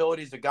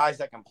possibilities of guys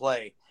that can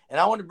play. And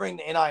I want to bring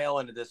the NIL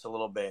into this a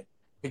little bit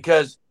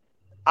because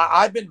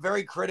I've been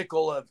very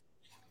critical of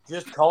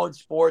just college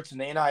sports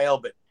and the NIL,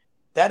 but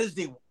that is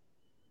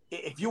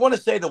if you want to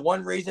say the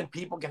one reason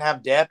people can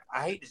have depth,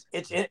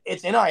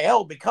 it's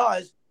NIL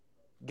because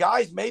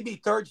guys may be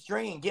third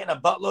string and getting a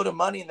buttload of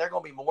money and they're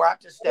going to be more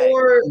apt to stay.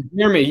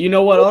 Jeremy, you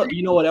know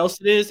what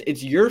else it is?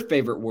 It's your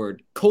favorite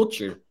word,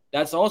 culture.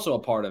 That's also a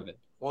part of it.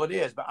 Well, it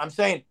is, but I'm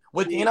saying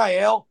with the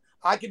NIL,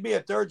 I could be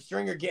a third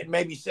stringer getting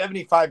maybe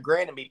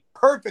 $75,000 and be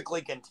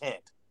perfectly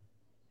content.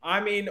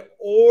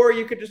 Or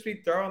you could just be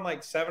throwing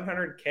like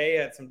 $700K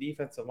at some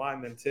defensive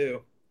linemen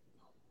too.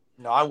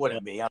 No, I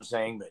wouldn't be. I'm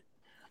saying, but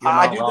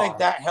I do think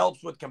that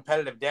helps with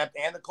competitive depth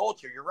and the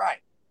culture. You're right.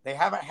 They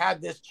haven't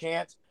had this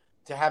chance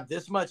to have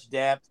this much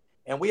depth,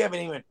 and we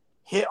haven't even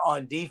hit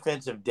on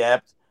defensive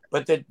depth,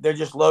 but they're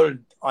just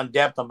loaded on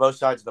depth on both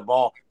sides of the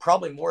ball,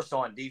 probably more so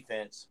on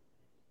defense.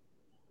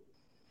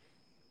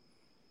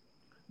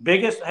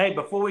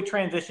 Before we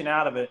transition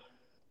out of it,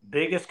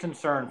 biggest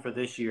concern for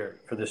this year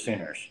for the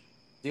Sooners?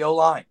 The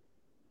O-line.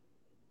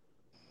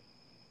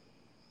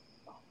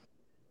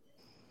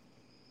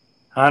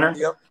 Hunter?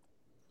 Yep.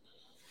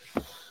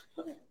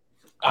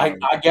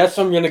 I guess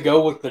I'm going to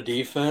go with the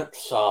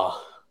defense,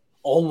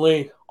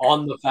 only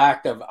on the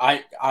fact of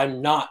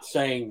I'm not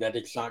saying that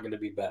it's not going to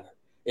be better.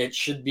 It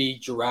should be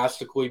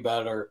drastically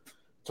better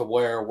to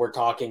where we're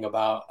talking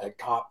about a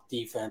top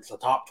defense, a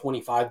top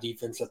 25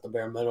 defense at the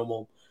bare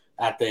minimum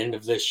at the end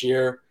of this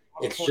year.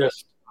 It's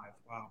just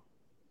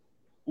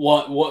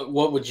what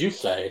would you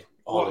say?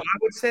 Well, I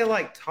would say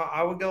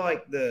I would go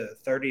like the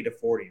 30 to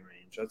 40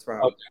 range. That's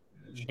right.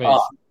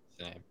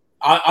 Okay.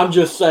 I'm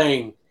just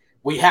saying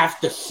we have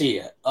to see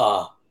it.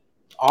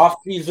 Off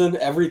season,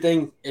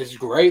 everything is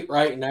great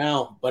right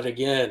now, but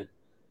again,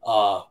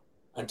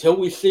 until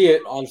we see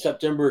it on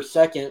September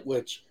 2nd,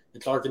 which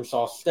it's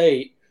Arkansas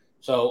State,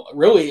 so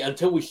really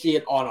until we see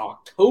it on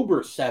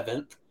October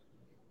 7th,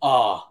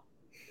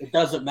 it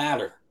doesn't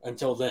matter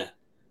until then.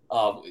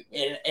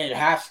 It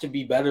has to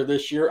be better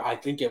this year. I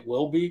think it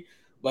will be,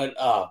 but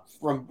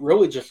from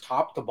really just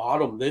top to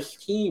bottom, this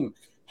team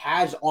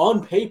has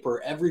on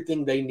paper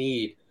everything they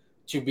need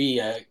to be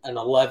an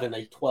 11,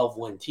 a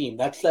 12-win team.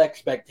 That's the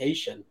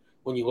expectation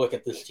when you look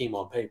at this team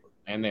on paper.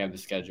 And they have the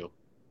schedule.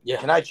 Yeah.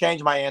 Can I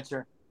change my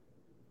answer?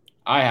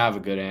 I have a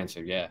good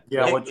answer, yeah.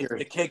 Yeah, what's yours?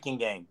 The kicking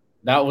game.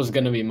 That was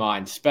going to be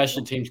mine.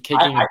 Special teams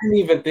kicking. I didn't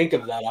even think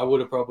of that. I would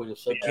have probably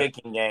just said The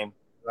kicking game.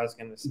 I was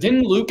going to say.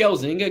 Didn't Luke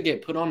Elzinga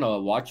get put on a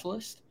watch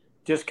list?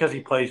 Just because he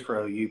plays for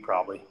OU,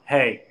 probably.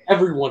 Hey.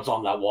 Everyone's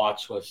on that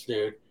watch list,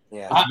 dude.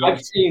 Yeah.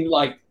 I've seen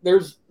there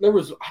was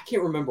I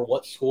can't remember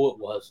what school it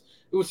was.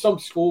 It was some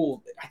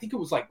school. I think it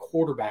was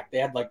quarterback. They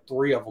had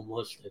 3 of them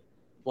listed.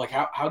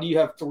 How do you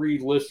have 3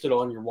 listed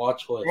on your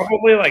watch list?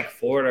 Probably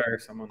Florida or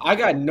someone. I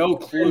got no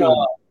clue.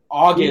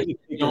 August,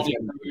 you don't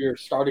even know who your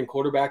starting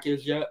quarterback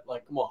is yet.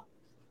 Come on.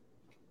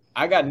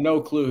 I got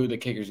no clue who the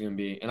kicker's going to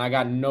be, and I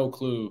got no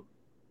clue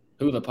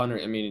who the punter.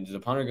 Is the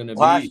punter going to be?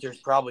 Plaster's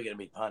probably going to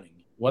be punting.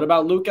 What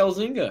about Luke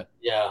Elzinga?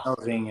 Yeah.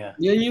 Elzinga.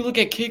 Yeah, you look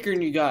at kicker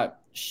and you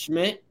got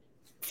Schmidt,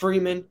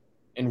 Freeman,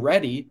 and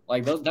Reddy.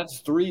 Like that's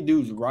 3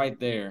 dudes right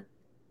there.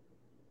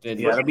 Yeah,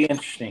 it'll be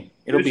interesting.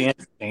 It'll be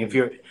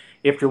interesting.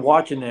 If you're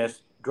watching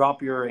this,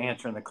 drop your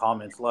answer in the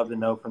comments. Love to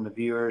know from the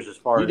viewers as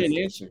far You as didn't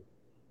answer.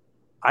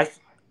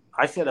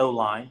 I said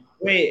O-line.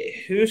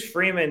 Wait, who's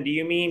Freeman? Do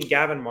you mean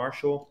Gavin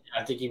Marshall?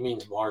 I think he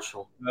means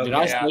Marshall. Did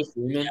I Okay. say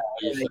Freeman?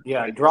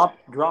 Yeah,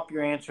 drop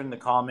your answer in the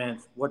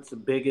comments. What's the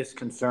biggest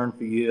concern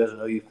for you as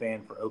an OU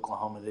fan for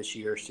Oklahoma this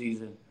year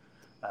season?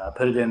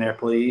 Put it in there,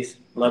 please.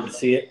 Love to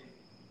see it.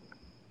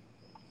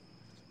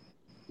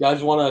 You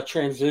guys want to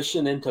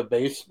transition into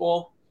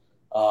baseball?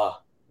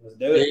 Let's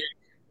do it.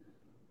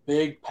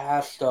 Big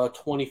past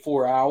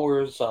 24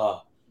 hours,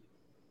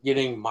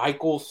 getting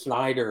Michael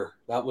Snyder.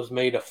 That was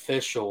made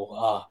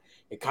official.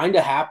 It kind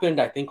of happened,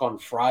 I think, on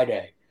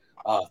Friday.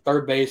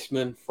 Third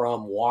baseman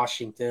from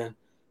Washington,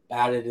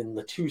 batted in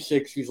the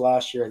 260s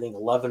last year, I think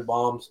 11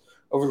 bombs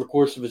over the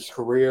course of his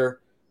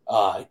career,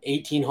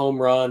 18 home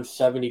runs,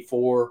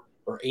 74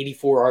 or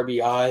 84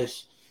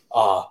 RBIs.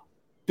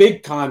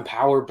 Big time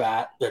power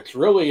bat that's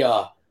really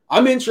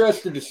I'm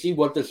interested to see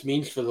what this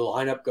means for the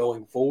lineup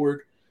going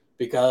forward,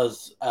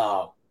 because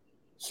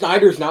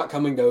Snyder's not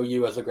coming to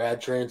OU as a grad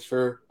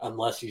transfer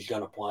unless he's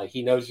going to play.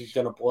 He knows he's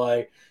going to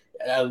play.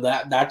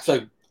 That's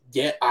a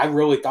get. I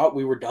really thought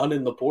we were done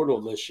in the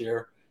portal this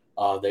year.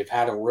 They've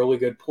had a really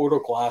good portal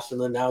class, and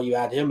then now you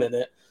add him in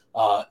it.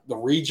 The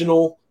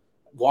regional,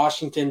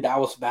 Washington,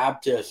 Dallas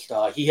Baptist,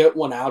 he hit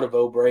one out of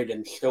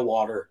O'Brien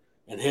Stillwater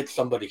and hit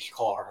somebody's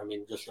car. I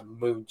mean, just a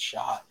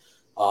moonshot.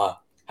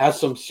 Has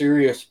some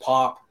serious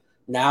pop.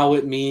 Now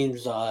it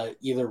means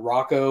either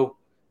Rocco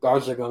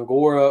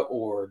Garza-Gongora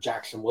or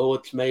Jackson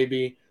Willits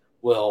maybe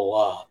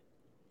will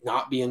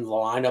not be in the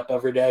lineup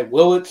every day.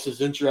 Willits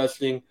is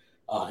interesting.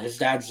 His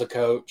dad's the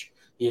coach.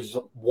 He's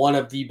one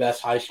of the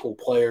best high school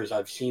players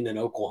I've seen in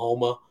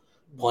Oklahoma,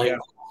 playing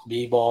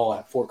b-ball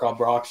at Fort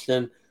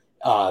Cobb-Broxton.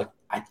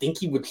 I think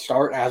he would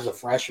start as a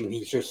freshman.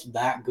 He's just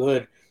that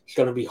good. It's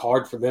going to be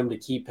hard for them to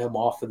keep him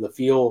off of the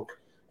field.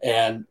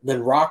 And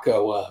then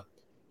Rocco,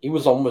 he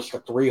was almost a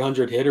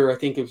 300 hitter, I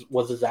think it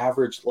was his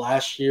average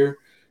last year.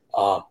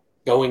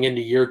 Going into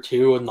year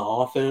 2 in the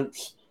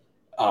offense,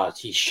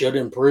 he should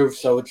improve.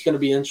 So it's going to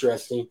be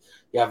interesting.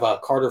 You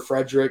have Carter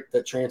Frederick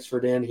that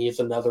transferred in. He's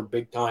another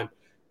big-time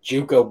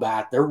JUCO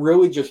bat. They're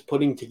really just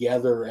putting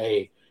together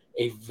a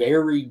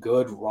very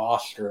good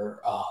roster.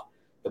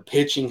 The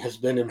pitching has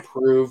been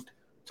improved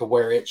to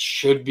where it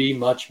should be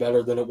much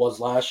better than it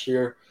was last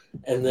year.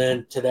 And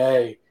then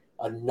today,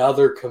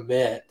 another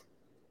commit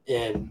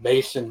in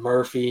Mason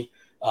Murphy,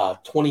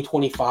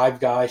 2025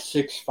 guy,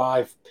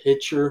 6'5"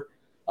 pitcher.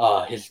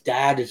 His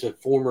dad is a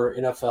former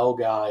NFL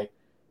guy,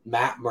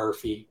 Matt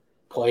Murphy,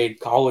 played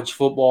college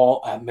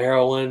football at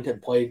Maryland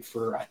and played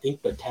for, I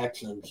think, the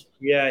Texans.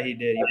 Yeah, he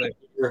did. He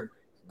played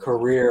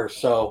career.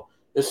 So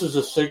this is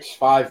a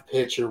 6'5"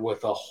 pitcher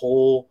with a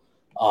whole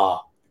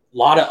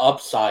lot of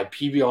upside.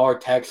 PBR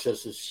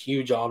Texas is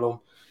huge on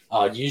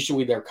them.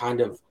 Usually they're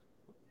kind of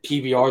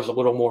PBR is a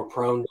little more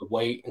prone to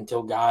wait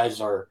until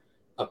guys are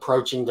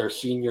approaching their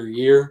senior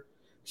year.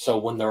 So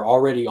when they're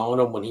already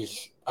on him, when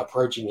he's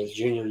approaching his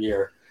junior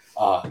year,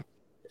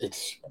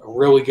 it's a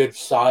really good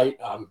sight.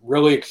 I'm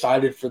really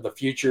excited for the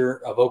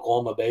future of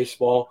Oklahoma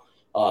baseball.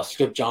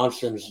 Skip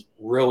Johnson's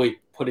really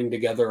putting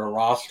together a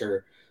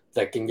roster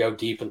that can go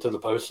deep into the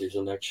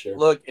postseason next year.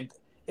 Look,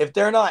 if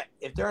they're not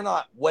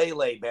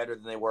way better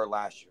than they were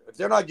last year, if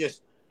they're not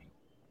just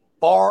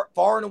far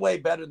and away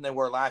better than they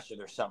were last year,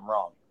 there's something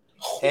wrong.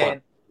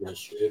 And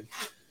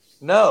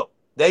no,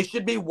 they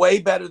should be way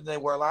better than they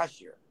were last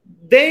year.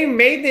 They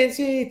made the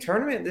NCAA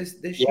tournament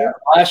this year.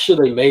 Last year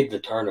they made the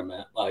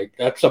tournament. Like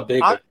that's a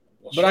big.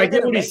 But I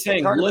get what he's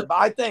saying. Look,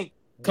 I think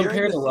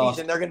compare the the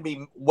season, they're going to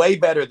be way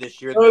better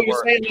this year. Oh,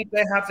 you're saying that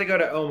they have to go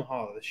to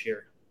Omaha this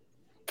year?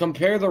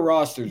 Compare the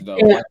rosters, though.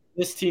 Yeah. Like,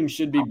 this team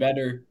should be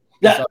better.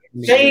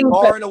 Saying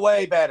far and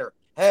away better.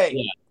 Hey,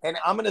 Yeah. and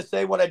I'm going to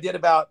say what I did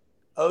about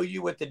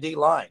OU with the D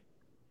line.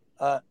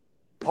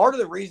 Part of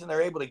the reason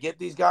they're able to get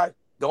these guys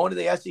going to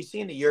the SEC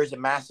in a year is a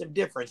massive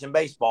difference in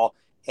baseball,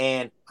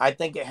 and I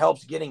think it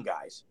helps getting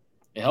guys.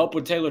 It helped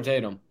with Taylor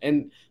Tatum.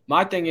 And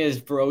my thing is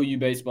for OU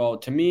baseball,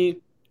 to me,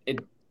 it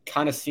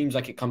kind of seems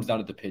like it comes down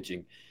to the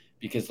pitching,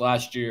 because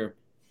last year,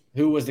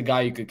 who was the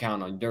guy you could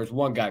count on? There was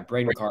one guy,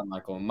 Braden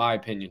Carmichael, in my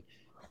opinion.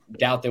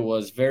 Doubt that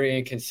was very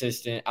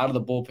inconsistent, out of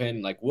the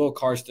bullpen, like Will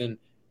Karsten,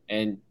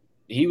 and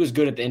he was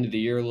good at the end of the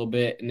year a little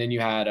bit. And then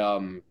you had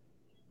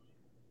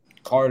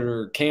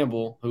Carter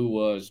Campbell, who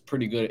was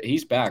pretty good.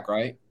 He's back,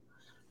 right?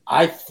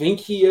 I think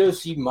he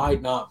is. He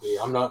might not be.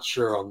 I'm not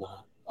sure on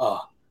that.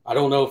 I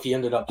don't know if he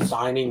ended up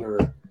signing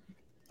or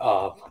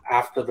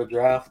after the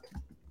draft.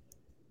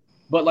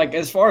 But, like,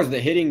 as far as the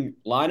hitting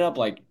lineup,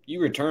 like,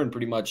 you return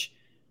pretty much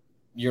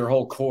your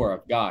whole core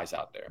of guys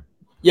out there.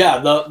 Yeah,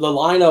 the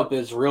lineup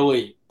is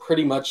really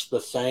pretty much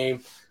the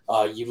same.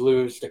 You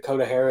lose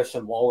Dakota Harris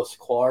and Wallace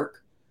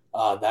Clark.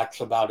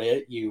 That's about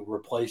it. You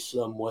replace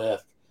them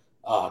with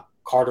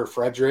Carter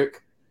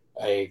Frederick,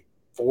 a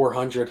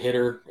 400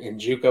 hitter in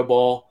JUCO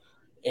ball,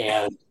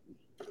 and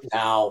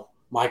now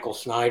Michael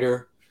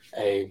Snyder,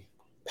 a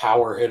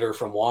power hitter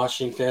from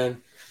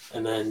Washington.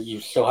 And then you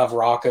still have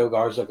Rocco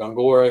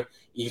Garza-Gongora.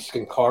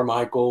 Easton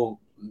Carmichael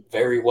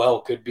very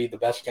well could be the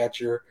best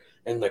catcher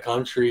in the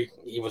country.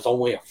 He was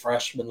only a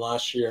freshman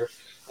last year.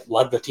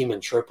 Led the team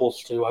in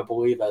triples too, I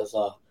believe, as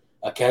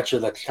a catcher.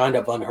 That's kind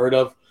of unheard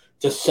of.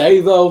 To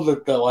say though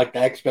that the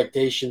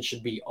expectation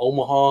should be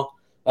Omaha,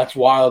 that's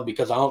wild,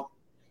 because I don't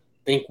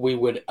think we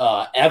would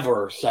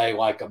ever say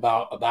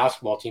about a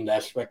basketball team the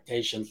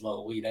expectations of the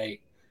Elite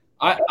Eight.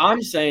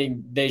 I'm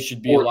saying they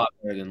should be a lot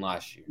better than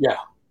last year. Yeah,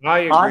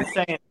 I'm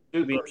saying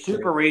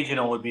super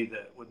regional would be a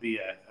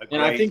great.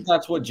 And I think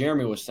that's what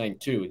Jeremy was saying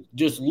too.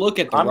 Just look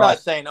at the. I'm not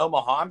saying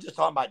Omaha. I'm just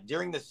talking about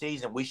during the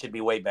season we should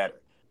be way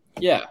better.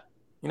 Yeah,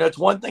 it's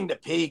one thing to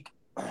peak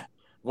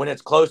when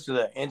it's close to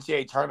the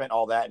NCAA tournament,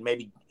 all that, and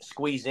maybe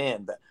squeeze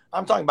in. But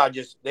I'm talking about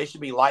just they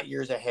should be light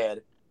years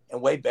ahead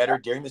and way better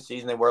during the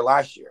season than they were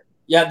last year.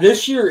 Yeah,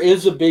 this year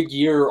is a big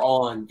year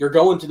on. You're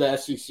going to the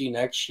SEC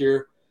next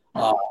year.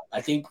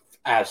 I think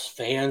as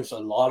fans, a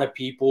lot of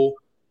people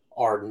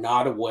are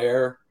not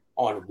aware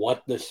on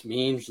what this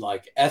means.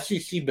 Like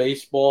SEC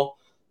baseball,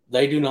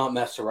 they do not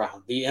mess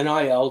around. The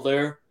NIL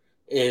there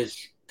is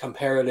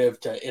comparative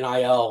to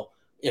NIL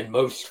in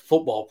most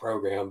football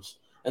programs.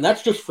 And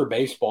that's just for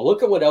baseball.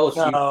 Look at what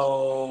LSU.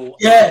 No.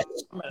 Yes,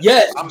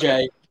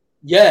 Jay.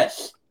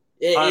 Yes.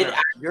 It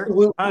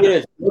absolutely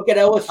is. Look at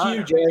LSU,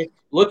 Hunter. Jay.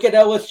 Look at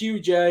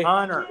LSU, Jay.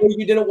 Hunter.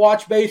 You didn't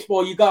watch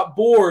baseball. You got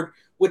bored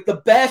with the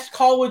best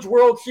college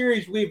World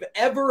Series we've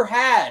ever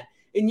had,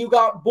 and you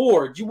got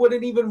bored. You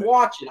wouldn't even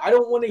watch it. I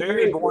don't want to hear it.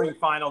 Very boring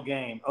final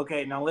game.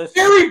 Okay, now listen.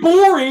 Very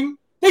boring.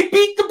 They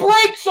beat the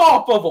brakes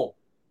off of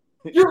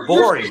them. You're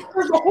boring.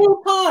 You're the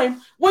whole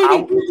time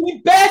waiting for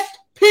the best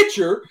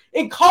pitcher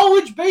in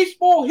college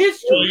baseball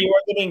history. You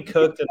are getting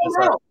cooked at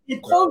this.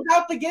 It closed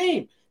out the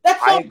game. That's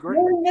not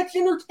boring. That's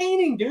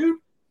entertaining, dude.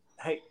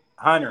 Hey,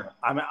 Hunter,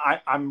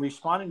 I'm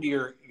responding to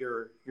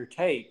your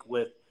take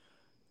with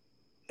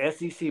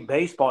SEC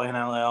baseball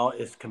NIL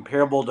is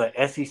comparable to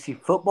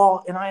SEC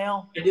football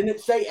NIL. I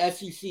didn't say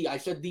SEC. I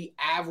said the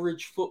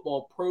average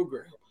football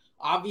program.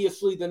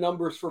 Obviously, the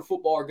numbers for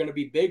football are going to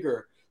be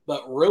bigger,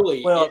 but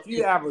really, if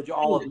you average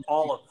all of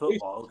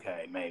football,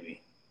 okay,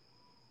 maybe.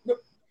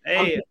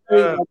 Hey,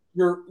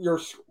 your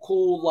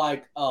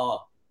school,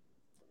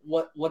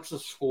 what's a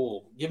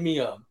school? Give me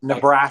a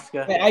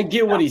Nebraska. I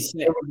get what he's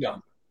saying.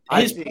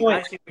 His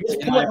point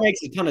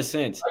makes a ton of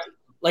sense.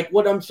 Like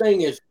what I'm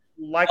saying is,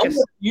 you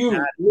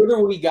LSU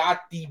literally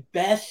got the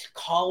best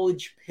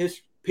college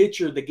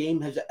pitcher the game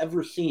has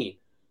ever seen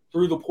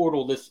through the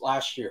portal this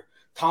last year.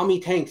 Tommy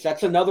Tanks,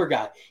 that's another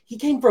guy. He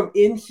came from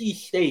NC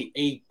State,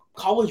 a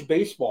college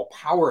baseball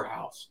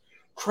powerhouse,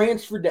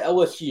 transferred to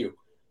LSU.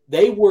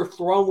 They were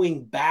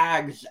throwing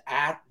bags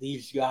at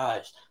these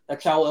guys.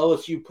 That's how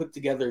LSU put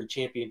together a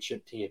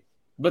championship team.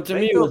 But to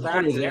me, it was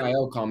Hunter's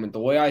NIL comment. The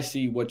way I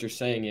see what you're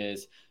saying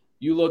is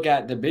you look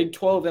at the Big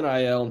 12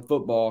 NIL in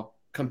football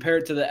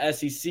compared to the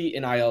SEC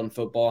NIL in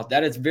football.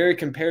 That is very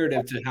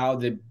comparative to how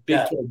the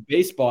Big 12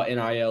 baseball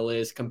NIL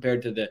is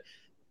compared to the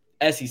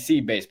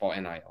SEC baseball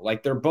NIL.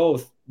 Like they're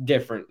both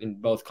different in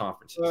both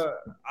conferences.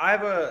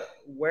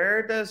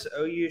 where does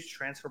OU's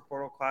transfer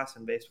portal class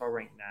in baseball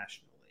rank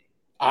nationally?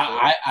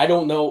 I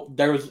don't know.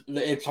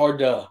 It's hard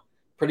to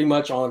pretty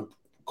much on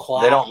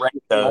class. They don't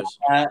rank those.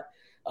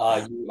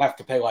 You have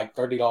to pay like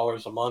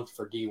 $30 a month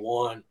for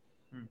D1.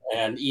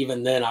 And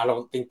even then, I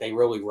don't think they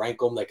really rank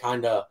them. They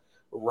kind of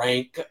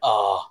rank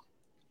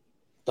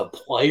the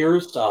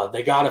players.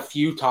 They got a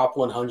few top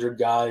 100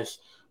 guys,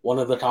 one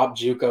of the top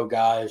JUCO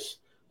guys.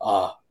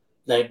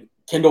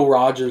 Kendall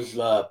Rogers,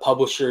 the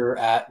publisher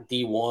at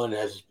D1,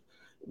 has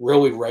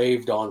really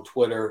raved on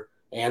Twitter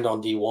and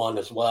on D1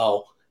 as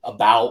well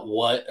about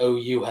what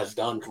OU has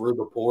done through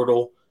the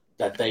portal,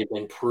 that they've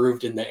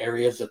improved in the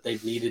areas that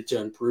they've needed to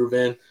improve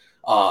in.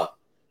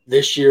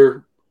 This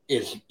year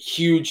is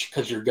huge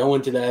because you're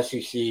going to the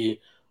SEC.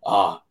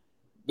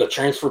 The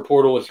transfer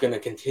portal is going to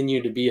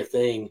continue to be a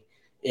thing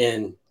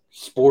in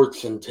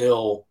sports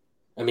until,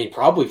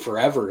 probably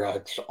forever.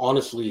 It's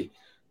honestly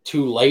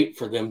too late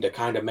for them to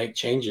kind of make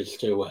changes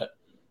to it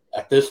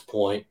at this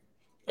point.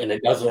 And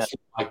it doesn't seem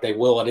like they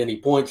will at any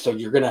point. So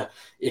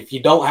if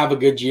you don't have a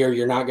good year,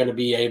 you're not going to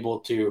be able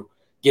to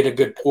get a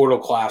good portal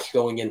class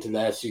going into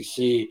the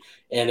SEC.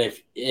 And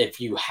if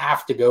you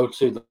have to go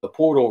to the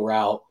portal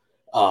route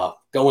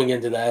going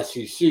into the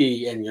SEC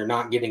and you're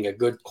not getting a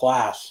good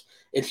class,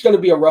 it's going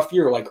to be a rough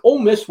year. Like Ole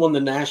Miss won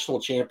the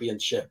national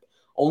championship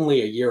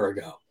only a year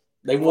ago.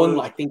 They won,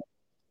 I think,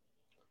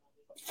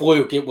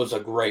 fluke. It was a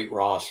great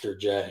roster,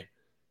 Jay.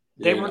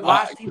 They were the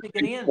last team to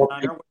get in,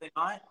 Hunter, were they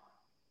not?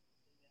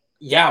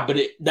 Yeah, but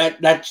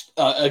that's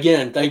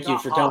again. Thank you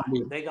for telling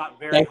me. They got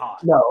very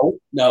hot. No.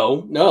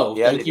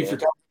 Yeah, thank you for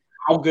telling me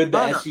how good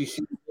the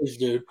SEC is,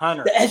 dude.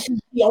 Hunter, the SEC,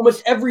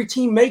 almost every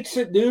team makes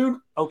it, dude.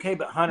 Okay,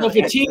 but Hunter, if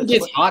a team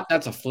gets hot,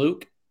 that's a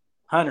fluke.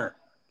 Hunter,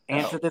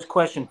 answer this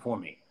question for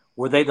me.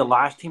 Were they the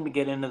last team to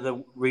get into the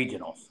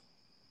regionals?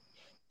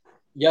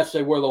 Yes,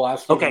 they were the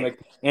last team to Okay, make.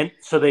 and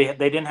so they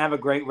didn't have a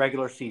great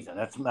regular season.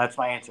 That's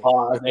my answer.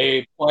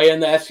 They play in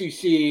the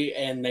SEC,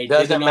 and they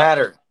Doesn't did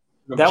matter.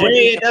 That would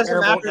Jay, be it doesn't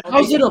comparable. matter. That would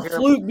How's be it a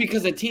comparable- fluke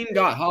because a team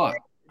got hot? Jay,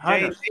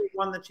 Hunter, they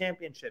won the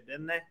championship,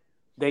 didn't they?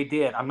 they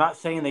did. I'm not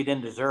saying they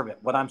didn't deserve it.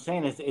 What I'm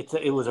saying is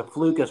it was a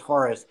fluke as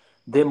far as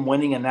them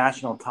winning a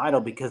national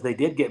title because they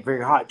did get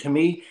very hot. To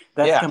me,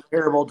 that's Yeah.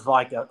 comparable to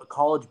like a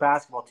college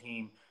basketball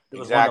team that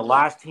was one Exactly. of the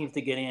last teams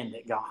to get in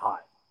that got hot.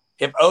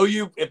 If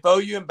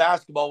OU in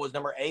basketball was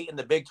number 8 in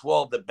the Big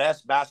 12, the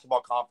best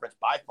basketball conference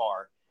by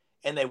far,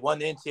 and they won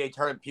the NCAA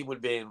tournament, people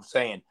would be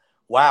saying,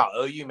 "Wow,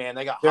 OU, man,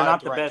 they got They're hot not at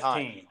the the right best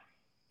time." team.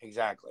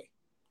 Exactly.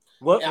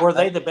 Were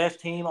they the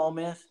best team, Ole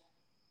Miss?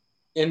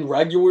 in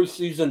regular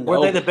season. Were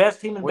No, they the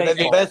best team in Were they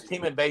baseball? the best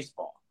team in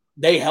baseball?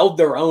 they held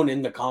their own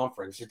in the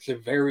conference. It's a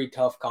very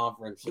tough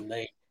conference, and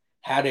they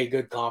had a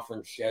good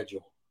conference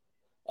schedule.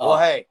 Well,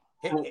 hey,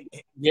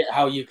 Get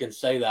how you can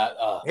say that.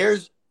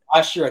 here's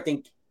Last year, I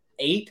think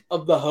 8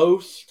 of the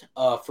hosts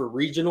for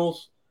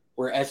regionals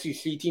were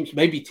SEC teams,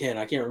 maybe 10.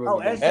 I can't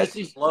remember. Oh, the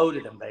SEC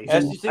loaded in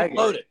baseball. SEC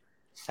loaded.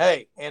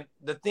 Hey, and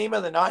the theme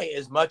of the night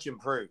is much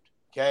improved.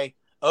 Okay,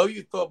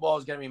 OU football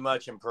is going to be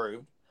much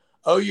improved.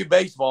 OU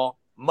baseball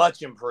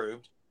much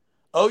improved.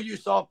 OU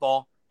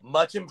softball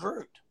much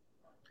improved.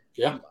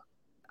 Yeah.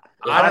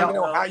 I don't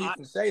know how you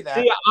can say that.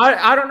 See,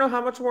 I don't know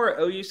how much more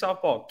OU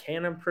softball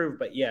can improve,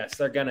 but yes,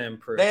 they're going to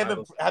improve.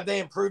 Have they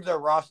improved their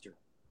roster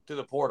through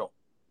the portal?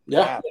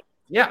 Yeah.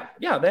 Yeah,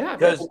 they have.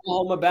 Because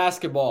Oklahoma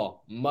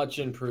basketball, much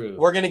improved.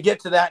 we're going to get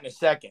to that in a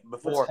second.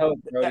 Before Let's hope,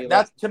 Brody.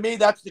 that's to me,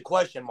 that's the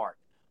question mark.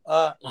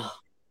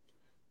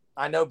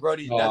 I know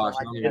Brody doesn't Gosh,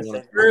 like I'm this. gonna-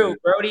 It's true,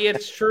 Brody.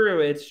 It's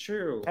true. It's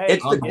true. Hey,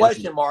 It's the I'm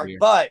question mark, here.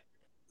 but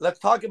let's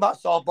talk about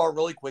softball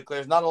really quickly.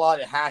 There's not a lot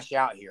to hash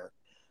out here.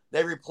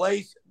 They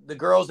replace the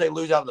girls they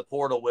lose out of the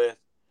portal with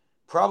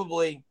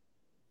probably,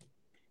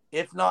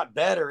 if not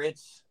better,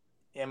 it's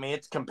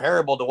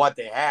comparable to what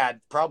they had.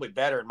 Probably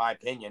better, in my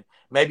opinion.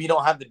 Maybe you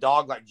don't have the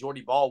dog like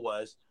Jordy Ball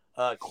was,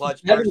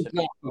 clutch That is person.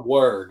 not the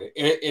word.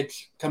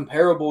 It's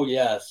comparable,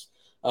 yes.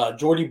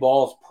 Jordy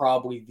Ball is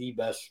probably the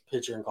best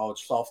pitcher in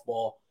college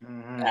softball.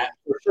 Mhm.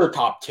 For sure,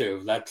 top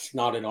 2. That's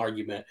not an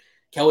argument.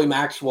 Kelly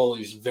Maxwell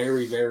is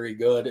very, very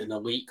good, an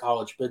elite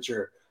college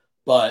pitcher,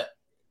 but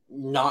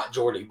not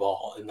Jordy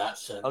Ball in that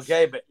sense.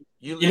 Okay, but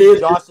you It lose is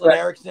Jocelyn correct.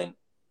 Erickson,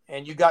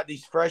 and you got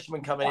these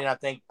freshmen coming in, I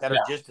think, that are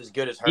Yeah. just as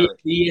good as her.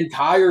 The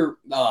entire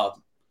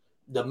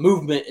the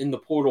movement in the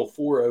portal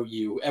for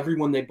OU,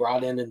 everyone they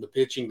brought in the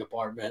pitching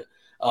department.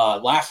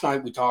 Last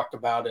night we talked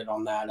about it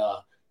on that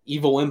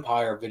Evil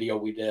Empire video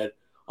we did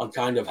on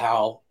kind of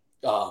how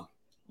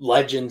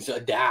legends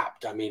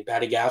adapt. I mean,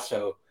 Patty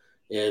Gasso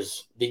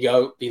is the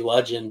GOAT, the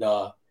legend,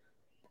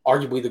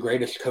 arguably the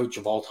greatest coach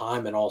of all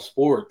time in all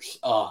sports.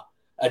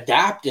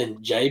 Adapt,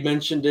 and Jay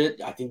mentioned it.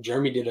 I think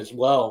Jeremy did as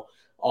well.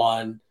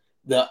 On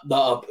the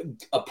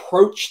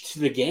approach to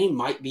the game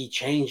might be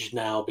changed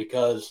now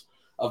because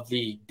of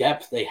the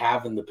depth they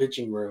have in the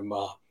pitching room.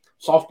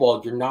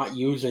 Softball, you're not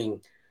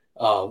using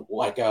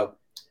like a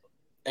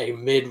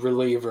mid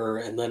reliever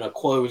and then a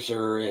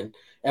closer and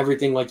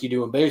everything like you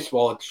do in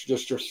baseball. It's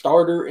just your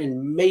starter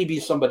and maybe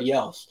somebody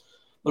else.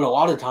 But a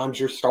lot of times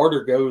your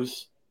starter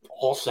goes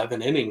all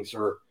 7 innings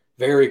or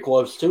very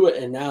close to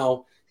it. And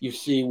now you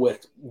see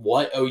with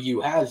what OU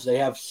has, they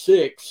have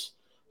 6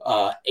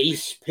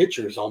 ace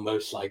pitchers,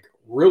 almost like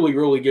really,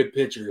 really good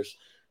pitchers.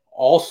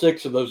 All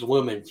 6 of those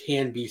women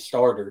can be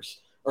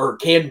starters or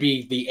can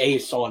be the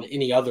ace on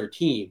any other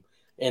team.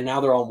 And now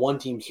they're on one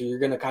team. So you're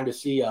going to kind of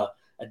see a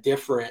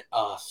different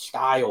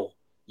style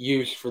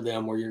used for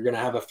them where you're going to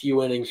have a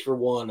few innings for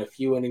one, a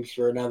few innings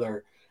for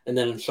another, and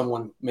then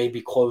someone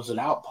maybe close it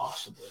out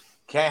possibly.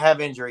 Can't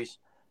have injuries.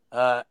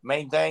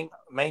 Main thing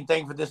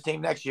for this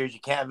team next year is you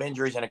can't have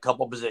injuries in a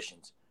couple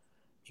positions.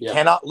 You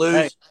cannot lose.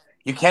 Hey.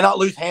 You cannot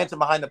lose Hanson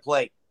behind the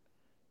plate.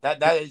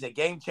 That is a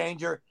game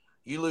changer.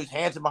 You lose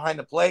Hanson behind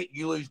the plate.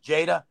 You lose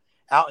Jada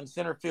out in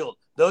center field.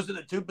 Those are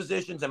the 2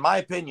 positions, in my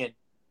opinion,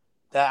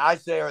 that I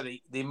say are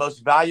the most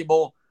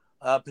valuable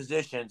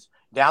positions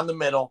down the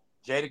middle.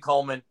 Jada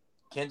Coleman,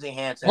 Kenzie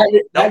Hanson.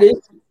 That is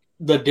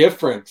the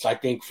difference, I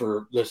think,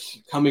 for this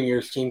coming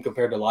year's team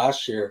compared to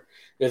last year.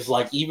 Is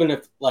like even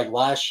if like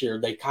last year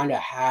they kind of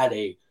had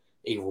a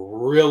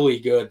really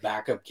good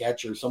backup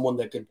catcher, someone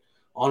that could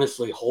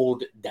honestly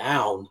hold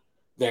down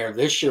there.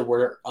 This year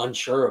we're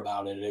unsure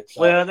about it. It's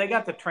Well, they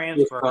got the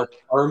transfer.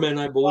 Herman,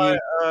 I believe.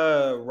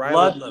 Riley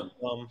Ludlam.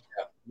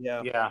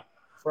 Yeah. Yeah.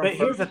 From- But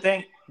here's the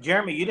thing,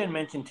 Jeremy, you didn't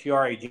mention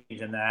Tiara Jeans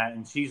in that,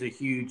 and she's a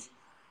huge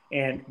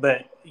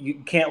but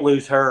you can't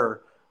lose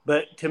her.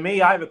 But to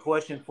me, I have a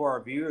question for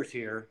our viewers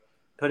here.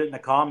 Put it in the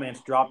comments.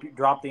 Drop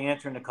the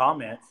answer in the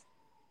comments.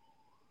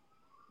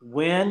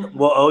 When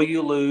will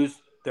OU lose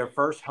their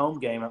first home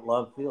game at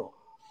Love Field?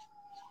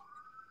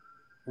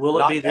 Will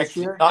it be this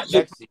year? Not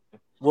next season.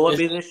 Will it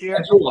be this year?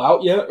 Schedule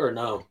out yet or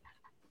no?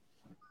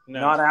 No.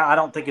 Not out. I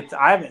don't think it's.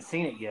 I haven't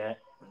seen it yet.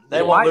 They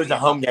It won't might lose be. a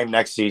home game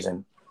next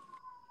season.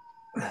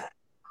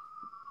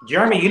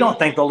 Jeremy, you don't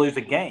think they'll lose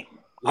a game?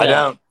 I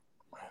don't.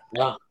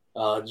 Yeah.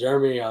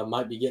 Jeremy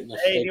might be getting a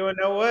Hey, shake. you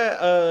know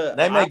what?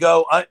 They may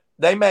go.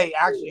 They may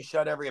actually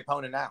shut every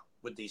opponent out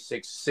with these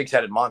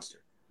six-headed monster.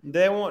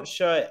 They won't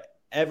shut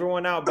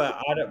everyone out, but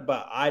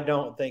I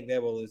don't think they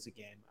will lose a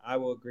game. I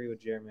will agree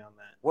with Jeremy on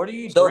that. What are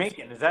you So-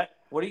 drinking?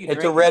 What are you It's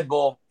drinking? a Red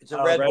Bull. It's a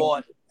Oh, Red Red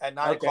Bull at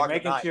 9 Okay, o'clock at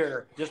making night.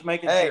 sure. Just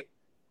making Hey,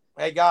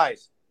 sure.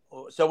 guys.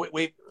 So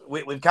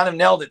we've kind of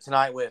nailed it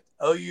tonight with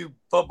OU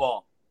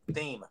football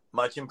theme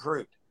much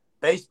improved,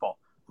 baseball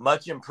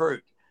much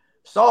improved,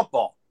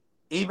 softball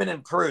even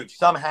improved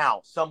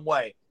somehow, some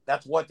way.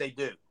 That's what they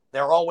do.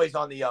 They're always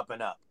on the up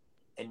and up.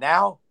 And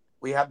now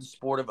we have the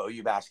sport of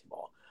OU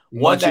basketball.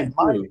 Much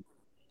improved.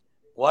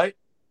 What?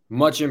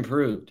 Much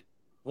improved.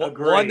 One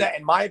Agreed. that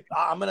in my,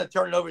 I'm going to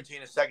turn it over to you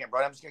in a second,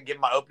 bro. I'm just going to give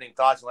my opening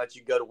thoughts and let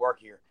you go to work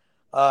here.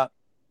 I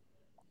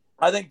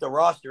think the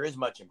roster is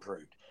much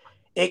improved.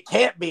 It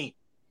can't be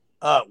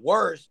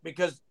worse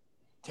because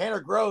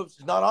Tanner Groves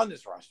is not on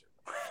this roster.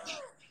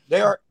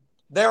 They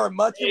are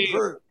much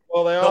improved.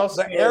 Well, they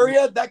also The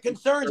area that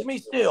concerns me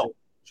still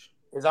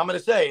is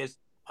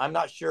I'm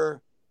not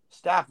sure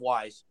staff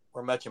wise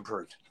we're much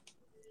improved.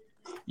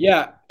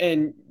 Yeah,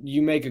 and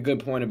you make a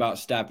good point about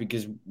staff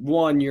because,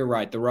 one, you're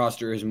right. The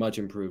roster is much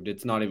improved.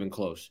 It's not even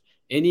close.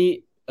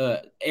 Any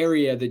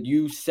area that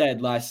you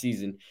said last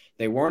season,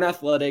 they weren't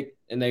athletic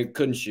and they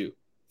couldn't shoot.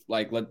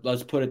 Like,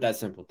 let's put it that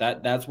simple.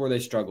 That's where they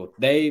struggled.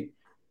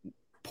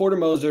 Porter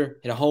Moser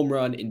hit a home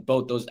run in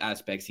both those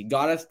aspects. He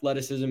got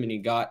athleticism and he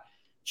got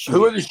shooting.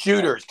 Who are the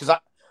shooters? Because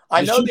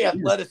I The know the shooters.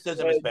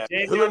 athleticism is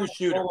better. Who are the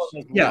shooters?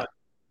 Yeah.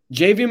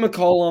 JV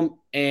McCollum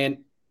and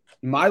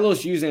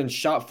Milos Uzan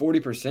shot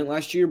 40%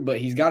 last year, but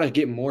he's got to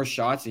get more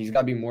shots. He's got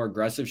to be more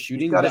aggressive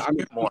shooting. gotta But I'm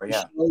shoot more,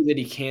 yeah. sure that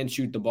he can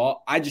shoot the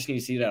ball. I just need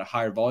to see it at a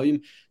higher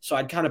volume. So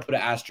I'd kind of put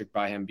an asterisk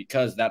by him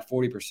because that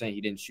 40%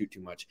 he didn't shoot too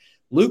much.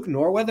 Luke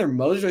Norweather,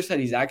 Moser said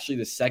he's actually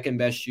the second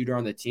best shooter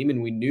on the team,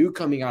 and we knew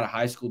coming out of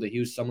high school that he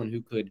was someone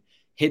who could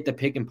hit the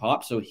pick and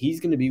pop. So he's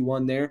going to be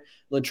one there.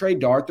 Latrey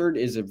Darthard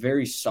is a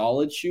very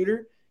solid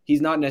shooter. He's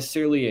not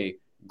necessarily a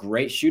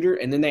great shooter.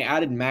 And then they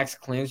added Max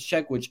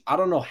Klanschek, which I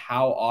don't know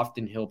how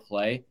often he'll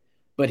play,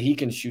 but he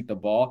can shoot the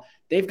ball.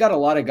 They've got a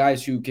lot of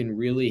guys who can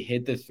really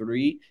hit the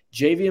three.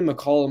 JV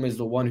McCollum is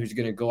the one who's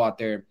going to go out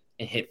there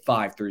and hit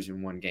 5 threes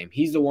in one game.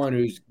 He's the one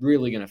who's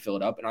really going to fill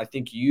it up, and I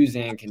think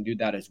Uzan can do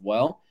that as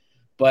well.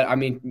 But, I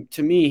mean,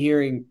 to me,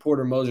 hearing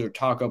Porter Moser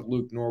talk up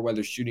Luke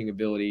Norweather's shooting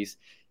abilities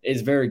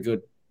is very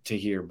good to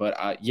hear. But,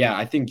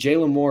 I think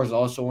Jalen Moore is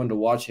also one to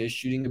watch his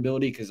shooting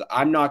ability because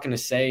I'm not going to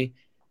say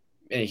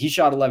he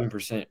shot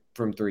 11%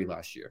 from 3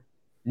 last year.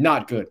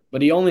 Not good,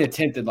 but he only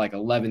attempted like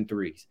 11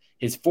 threes.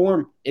 His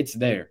form, it's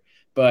there,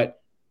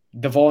 but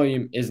the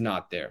volume is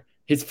not there.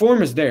 His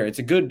form is there. It's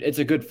a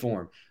good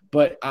form,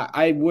 but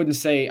I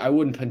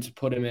wouldn't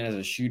put him in as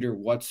a shooter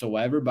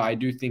whatsoever, but I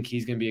do think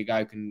he's going to be a guy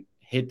who can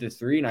hit the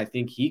 3, and I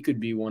think he could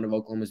be one of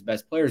Oklahoma's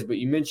best players. But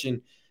you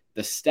mentioned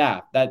the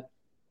staff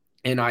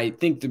and I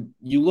think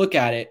you look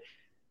at it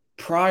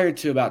prior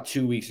to about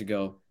 2 weeks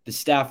ago, the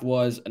staff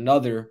was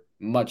another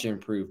much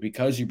improved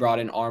because you brought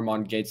in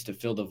Armon Gates to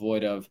fill the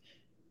void of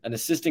an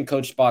assistant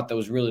coach spot that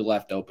was really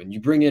left open. You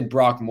bring in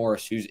Brock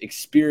Morris, who's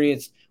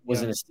experienced,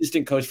 was an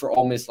assistant coach for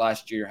Ole Miss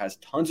last year, has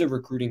tons of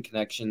recruiting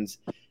connections,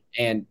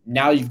 and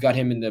now you've got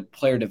him in the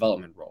player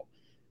development role.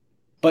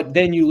 But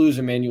then you lose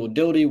Emmanuel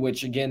Dildy,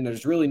 which, again,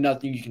 there's really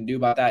nothing you can do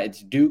about that.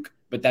 It's Duke,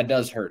 but that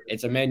does hurt.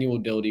 It's Emmanuel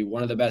Dildy,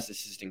 one of the best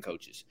assistant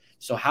coaches.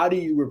 So how do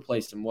you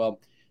replace him? Well,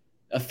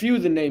 a few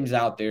of the names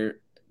out there,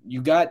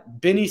 you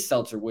got Benny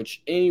Seltzer,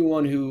 which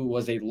anyone who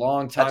was a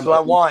long time – That's what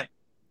I want.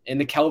 in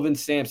the Kelvin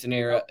Sampson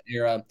era,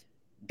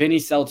 Benny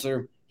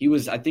Seltzer, he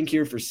was, I think,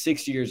 here for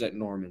 6 years at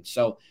Norman.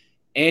 So,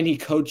 and he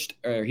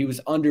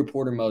was under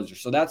Porter Moser.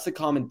 So that's the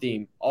common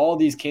theme. All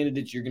these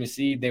candidates you're going to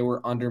see, they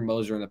were under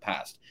Moser in the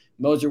past.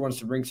 Moser wants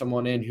to bring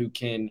someone in who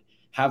can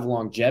have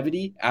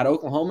longevity at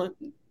Oklahoma,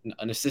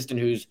 an assistant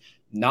who's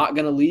not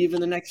going to leave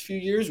in the next few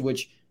years,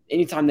 which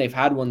anytime they've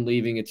had one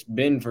leaving, it's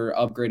been for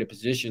upgraded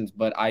positions.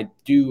 But I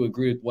do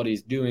agree with what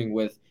he's doing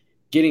with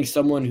getting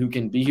someone who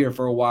can be here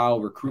for a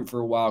while, recruit for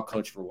a while,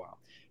 coach for a while.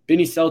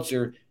 Benny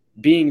Seltzer,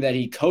 being that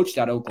he coached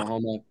at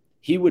Oklahoma,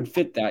 he would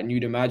fit that, and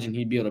you'd imagine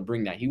he'd be able to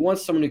bring that. He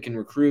wants someone who can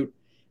recruit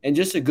and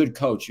just a good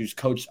coach who's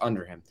coached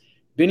under him.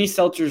 Benny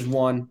Seltzer's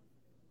one,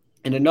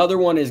 and another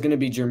one is going to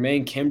be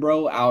Jermaine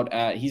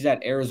Kimbrough he's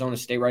at Arizona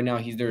State right now.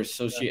 He's their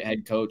associate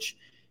head coach.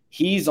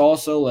 He's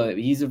also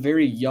he's a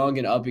very young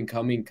and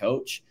up-and-coming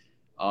coach,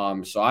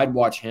 so I'd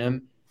watch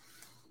him.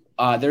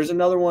 There's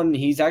another one.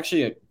 He's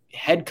actually a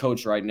head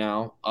coach right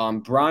now.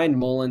 Brian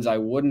Mullins, I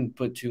wouldn't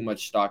put too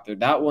much stock there.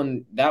 That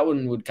one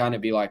would kind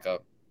of be like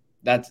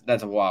that's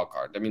a wild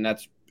card. I mean,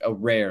 that's a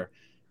rare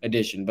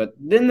addition. But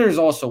then there's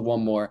also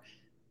one more,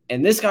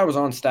 and this guy was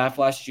on staff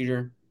last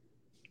year,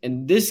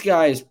 and this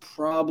guy is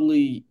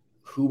probably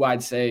who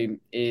I'd say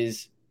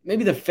is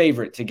maybe the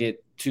favorite to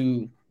get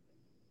to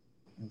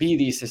be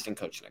the assistant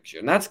coach next year,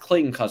 and that's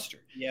Clayton Custer.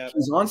 Yeah, He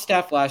was on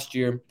staff last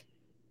year,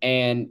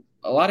 and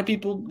a lot of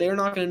people, they're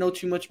not going to know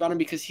too much about him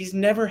because he's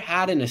never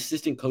had an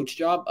assistant coach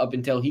job up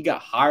until he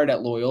got hired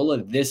at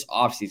Loyola this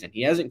offseason.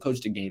 He hasn't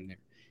coached a game there.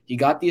 He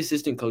got the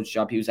assistant coach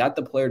job. He was at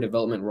the player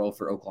development role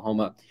for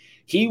Oklahoma.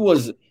 He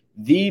was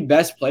the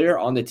best player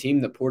on the team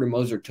that Porter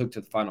Moser took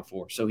to the Final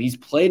Four. So he's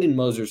played in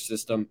Moser's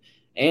system,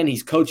 and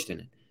he's coached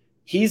in it.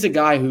 He's a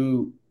guy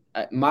who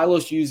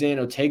Milos Uzan,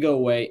 Otega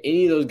Oweh,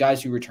 any of those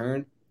guys who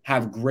return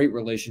have great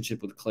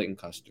relationship with Clayton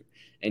Custer.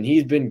 And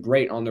he's been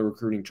great on the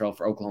recruiting trail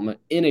for Oklahoma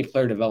in a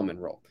player development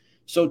role.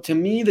 So to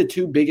me, the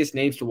two biggest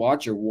names to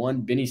watch are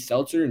one, Benny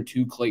Seltzer, and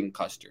two, Clayton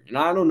Custer. And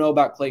I don't know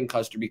about Clayton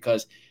Custer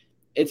because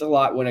it's a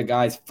lot when a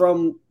guy's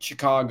from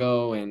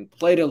Chicago and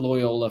played at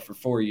Loyola for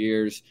 4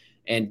 years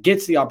and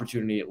gets the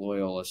opportunity at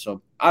Loyola.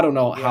 So I don't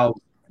know how.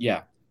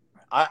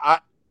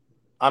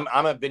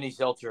 I'm a Benny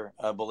Seltzer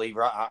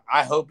believer.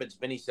 I hope it's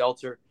Benny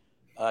Seltzer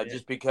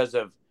just because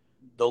of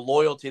the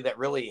loyalty that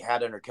really he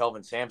had under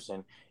Kelvin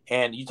Sampson.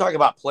 And you talk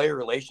about player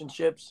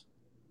relationships,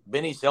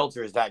 Benny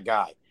Seltzer is that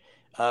guy,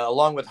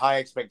 along with high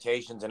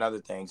expectations and other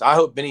things. I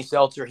hope Benny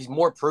Seltzer, he's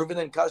more proven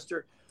than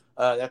Custer.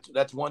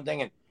 That's one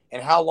thing.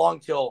 And how long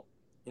till,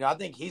 I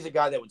think he's a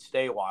guy that would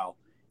stay a while.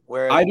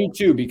 Whereas, I do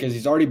too, because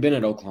he's already been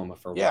at Oklahoma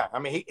for a while. Yeah, I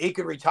mean, he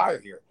could retire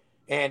here.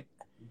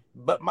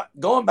 But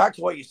going back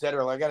to what you said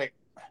earlier, I got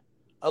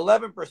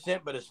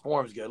 11%, but his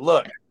form's good.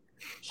 Look,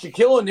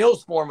 Shaquille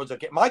O'Neal's form was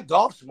okay. My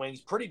golf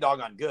swing's pretty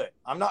doggone good.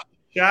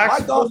 My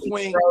golf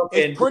swing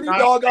is pretty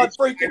doggone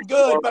freaking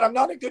good, but I'm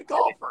not a good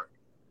golfer.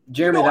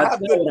 Jeremy, you don't that's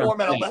have good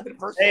form at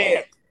 11%.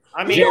 Hey,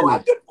 you don't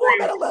have good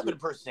form at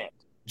 11%.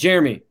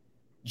 Jeremy,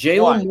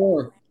 Jalen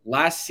Moore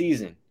last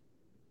season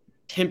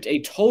attempted a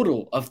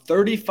total of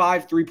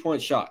 35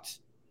 three-point shots,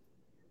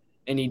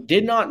 and he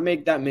did not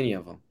make that many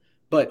of them.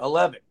 But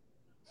 11.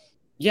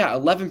 Yeah,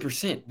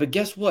 11%. But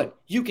guess what?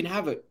 You can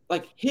have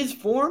his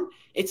form,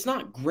 it's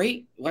not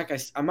great. Like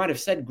I might have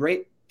said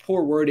great,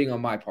 poor wording on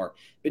my part.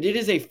 But it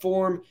is a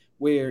form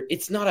where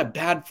it's not a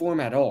bad form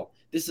at all.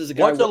 This is a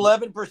guy. What's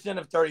 11%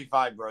 of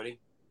 35, Brody?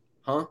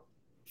 Huh?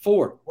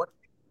 4. What?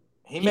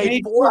 He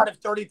made 4 out of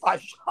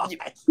 35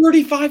 shots.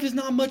 35 is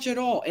not much at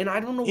all. And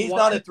I don't know He's why.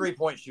 not a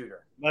three-point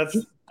shooter. That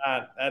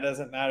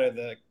doesn't matter.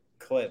 The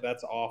clip.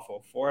 That's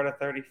awful. 4 out of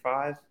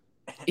 35.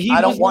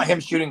 I don't want him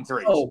shooting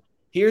threes. Oh,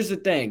 here's the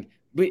thing.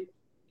 But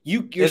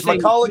you're is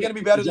saying McCullough going to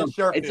be better than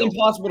Sherfield? It's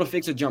impossible to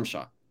fix a jump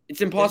shot.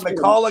 It's impossible. Is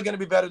McCullough going to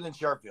be better than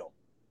Sherfield?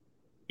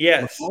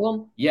 Yes.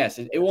 McCollum? Yes.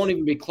 It won't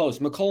even be close.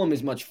 McCollum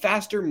is much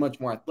faster, much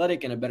more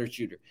athletic, and a better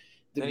shooter.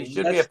 Then he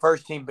should be a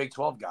first-team Big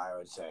 12 guy, I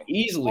would say.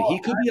 Easily. He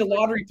could be a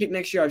lottery pick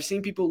next year. I've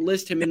seen people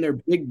list him in their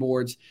big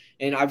boards.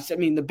 And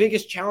the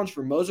biggest challenge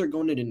for Moser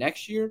going into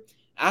next year,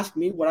 ask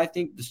me what I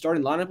think the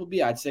starting lineup will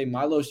be. I'd say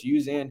Milos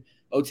Uzan,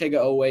 Otega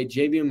Oweh,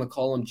 Javion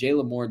McCollum,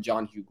 Jalen Moore, and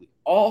John Hughley.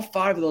 All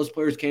 5 of those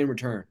players can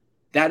return.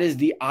 That is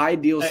the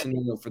ideal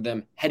scenario for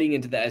them heading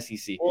into the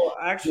SEC. Well,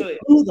 actually,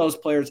 2 of those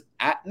players,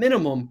 at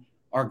minimum,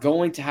 are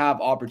going to have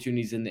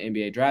opportunities in the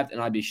NBA draft,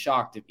 and I'd be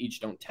shocked if each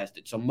don't test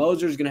it. So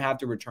Moser's going to have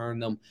to return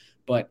them.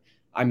 But,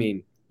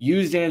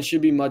 Uzan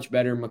should be much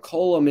better.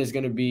 McCollum is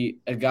going to be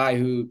a guy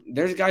who –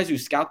 there's guys who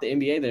scout the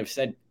NBA that have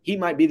said he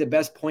might be the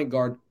best point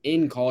guard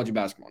in college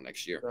basketball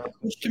next year.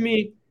 Which, to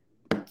me,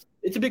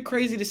 it's a bit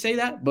crazy to say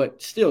that,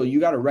 but still, you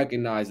got to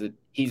recognize that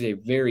he's a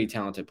very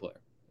talented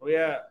player. Well,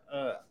 yeah,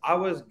 I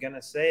was going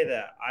to say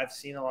that I've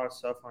seen a lot of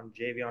stuff on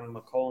Javion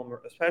McCollum,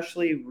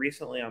 especially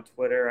recently on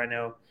Twitter. I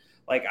know,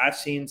 I've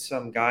seen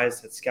some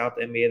guys that scout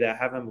the NBA that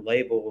have him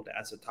labeled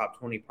as a top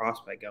 20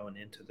 prospect going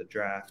into the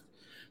draft.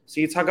 So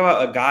you talk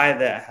about a guy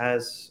that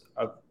has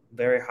a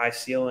very high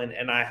ceiling,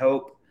 and I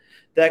hope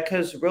that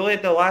because really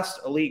the last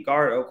elite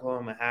guard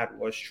Oklahoma had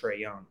was Trae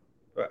Young.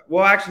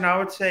 Well, actually, no,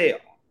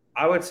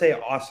 I would say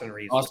Austin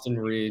Reeves. Austin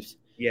Reeves.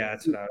 Yeah,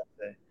 that's what I would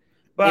say.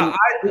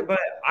 But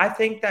I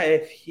think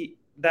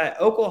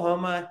that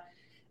Oklahoma,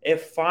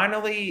 if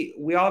finally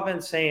we all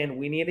been saying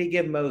we need to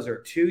give Moser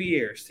 2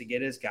 years to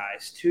get his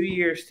guys, 2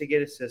 years to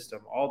get his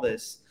system, all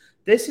this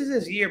is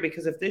his year,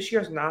 because if this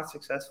year's not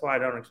successful, I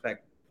don't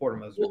expect Porter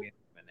Moser to be in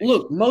the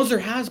Look, Moser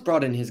has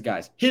brought in his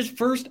guys. His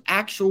first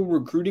actual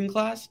recruiting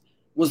class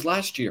was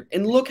last year.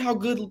 And look how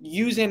good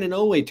Uzan and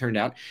Oweh turned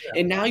out. Yeah.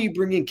 And now you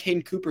bring in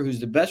Caden Cooper, who's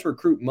the best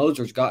recruit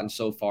Moser's gotten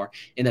so far,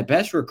 and the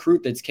best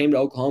recruit that's came to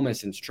Oklahoma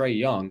since Trae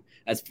Young.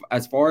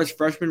 As far as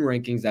freshman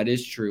rankings, that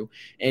is true.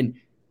 And,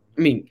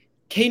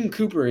 Caden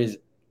Cooper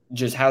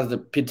just has the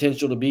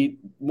potential to be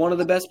one of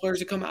the best players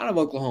to come out of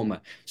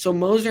Oklahoma. So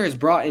Moser has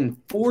brought in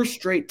 4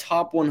 straight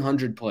top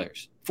 100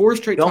 players. 4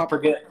 straight Don't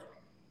forget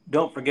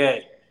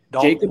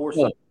Dalton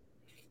Forsythe.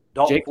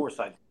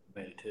 Forsythe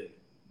made it too.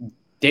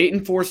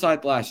 Dayton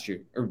Forsythe last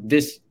year, or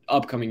this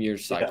upcoming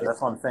year's cycle. Yeah,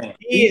 that's what I'm saying.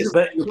 He is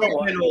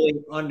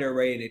criminally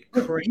underrated.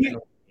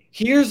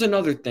 Here's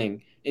another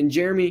thing. And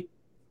Jeremy,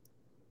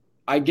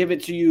 I give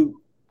it to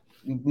you.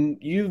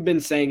 You've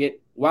been saying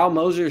it. While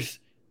Moser's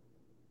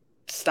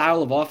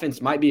style of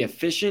offense might be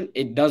efficient,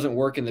 it doesn't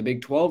work in the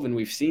Big 12, and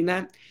we've seen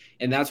that.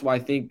 And that's why I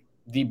think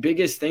the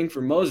biggest thing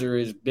for Moser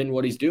has been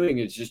what he's doing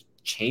is just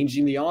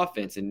changing the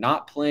offense and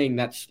not playing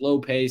that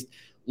slow-paced,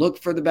 look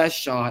for the best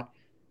shot,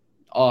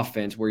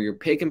 offense where you're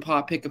pick and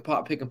pop.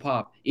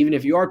 Even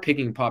if you are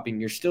picking and popping,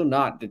 you're still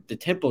not – the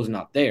tempo is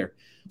not there.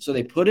 So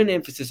they put an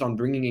emphasis on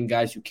bringing in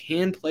guys who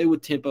can play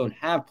with tempo and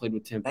have played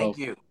with tempo. Thank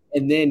you.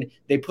 And then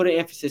they put an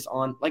emphasis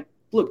on, like,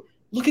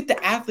 look at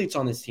the athletes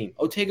on this team.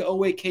 Otega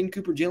Oweh, Caden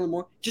Cooper, Jalen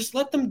Moore. Just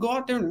let them go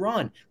out there and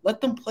run. Let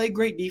them play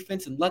great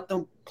defense and let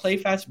them play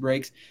fast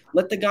breaks.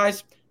 Let the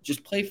guys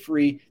just play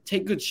free,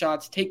 take good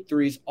shots, take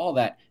threes, all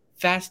that.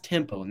 Fast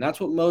tempo. And that's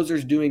what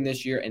Moser's doing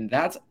this year. And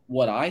that's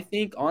what I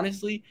think,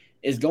 honestly,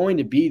 is going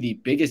to be the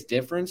biggest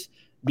difference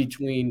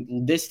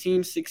between this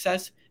team's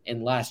success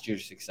and last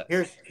year's success.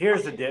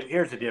 Here's the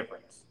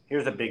difference.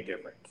 Here's a big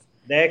difference.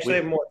 They actually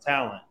have more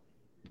talent.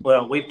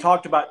 Well, we've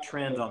talked about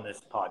trends on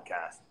this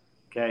podcast.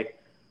 Okay,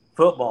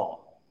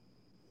 football,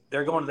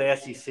 they're going to the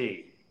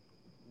SEC,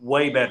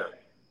 way better.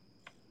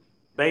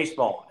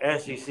 Baseball,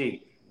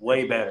 SEC,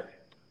 way better.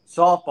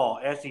 Softball,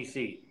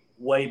 SEC,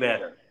 way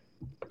better.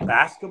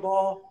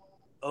 Basketball,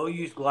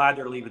 OU's glad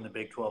they're leaving the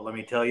Big 12, let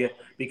me tell you,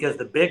 because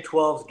the Big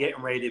 12's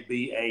getting ready to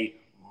be a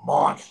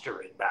monster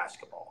in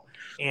basketball.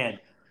 And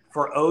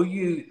for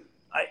OU,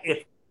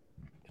 if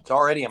It's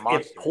already a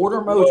monster. If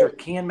Porter Moser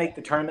can make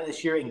the tournament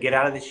this year and get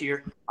out of this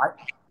year,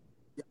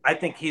 I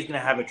think he's going to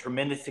have a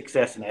tremendous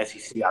success in the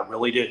SEC. I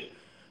really do.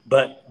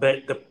 But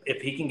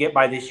if he can get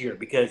by this year,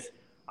 because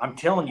I'm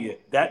telling you,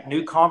 that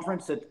new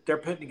conference that they're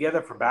putting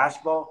together for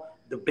basketball,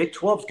 the Big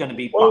 12 is going to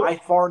be by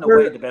far and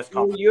away the best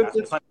conference. You have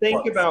to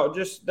think about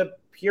just the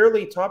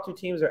purely top two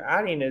teams they're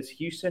adding is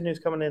Houston, who's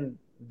coming in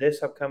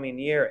this upcoming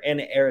year, and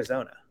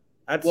Arizona.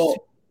 That's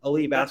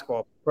elite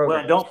basketball program.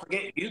 Well, don't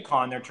forget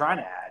UConn. They're trying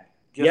to add.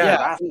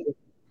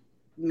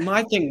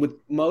 My thing with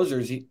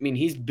Moser's,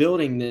 he's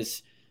building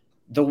this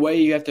the way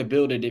you have to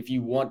build it if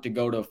you want to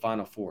go to a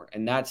Final Four,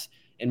 and that's,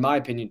 in my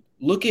opinion,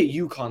 look at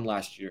UConn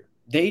last year.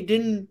 They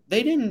didn't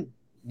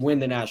win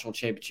the national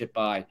championship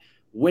by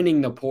winning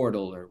the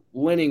portal or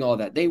winning all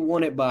that. They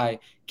won it by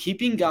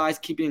keeping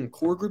a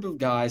core group of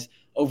guys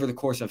over the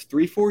course of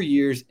 3-4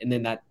 years, and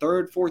then that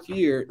third, fourth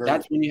year,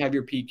 that's when you have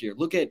your peak year.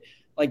 Look at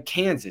like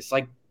Kansas,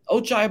 like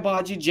Ochai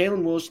Agbaji,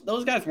 Jalen Wilsh,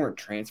 those guys weren't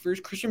transfers.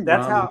 Christian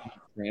Brown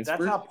That's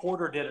how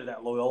Porter did it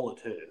at Loyola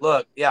too.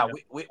 Look,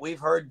 we've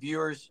heard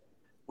viewers.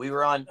 We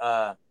were on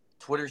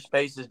Twitter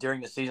Spaces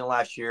during the season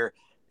last year.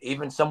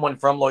 Even someone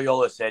from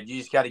Loyola said, "You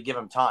just got to give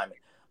him time."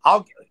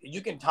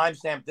 You can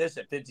timestamp this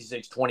at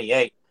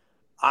 56:28.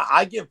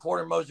 I give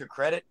Porter Moser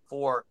credit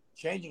for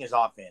changing his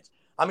offense.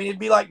 I mean, it'd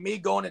be like me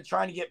going and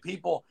trying to get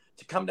people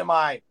to come to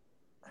my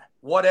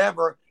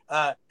whatever.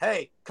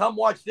 Hey, come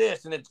watch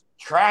this, and it's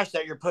trash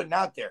that you're putting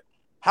out there.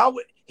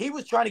 He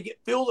was trying to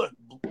fill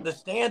the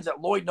stands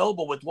at Lloyd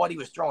Noble with what he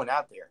was throwing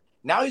out there.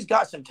 Now he's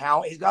got some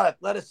talent. He's got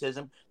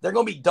athleticism. They're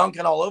going to be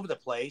dunking all over the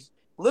place.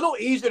 A little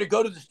easier to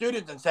go to the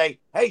students and say,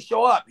 hey,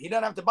 show up. He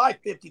doesn't have to buy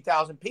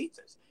 50,000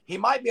 pizzas. He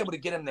might be able to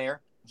get him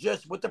there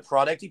just with the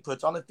product he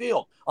puts on the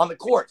field, on the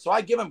court. So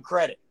I give him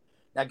credit.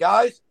 Now,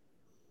 guys,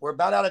 we're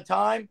about out of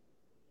time.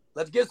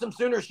 Let's get some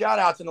Sooner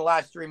shout-outs in the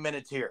last 3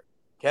 minutes here,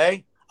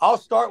 okay? I'll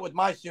start with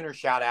my Sooner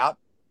shout-out,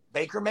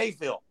 Baker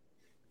Mayfield.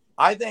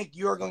 I think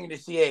you're going to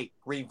see a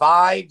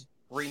revived,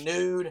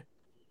 renewed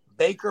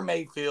Baker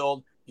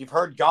Mayfield. You've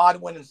heard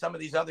Godwin and some of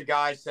these other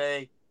guys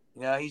say,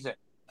 he's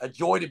a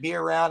joy to be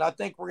around. I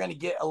think we're going to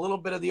get a little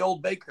bit of the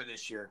old Baker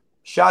this year.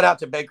 Shout out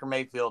to Baker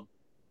Mayfield.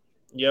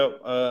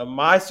 Yep.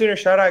 My Sooner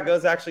shout out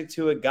goes actually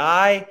to a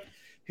guy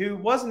who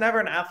was never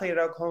an athlete at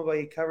Oklahoma, but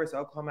he covers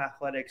Oklahoma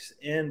athletics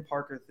in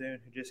Parker Thune,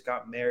 who just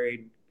got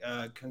married.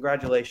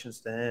 Congratulations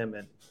to him,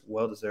 and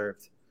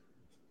well-deserved.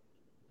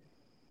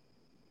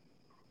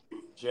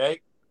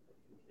 Jake?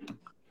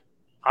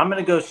 I'm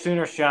going to go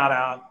Sooner shout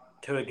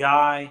out to a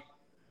guy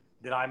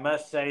that I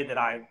must say that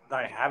I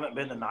haven't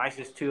been the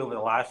nicest to over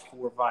the last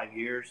 4 or 5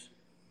 years,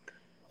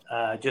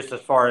 just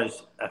as far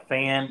as a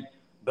fan,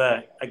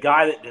 but a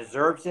guy that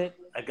deserves it,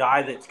 a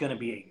guy that's going to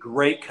be a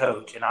great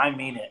coach, and I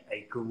mean it,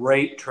 a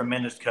great,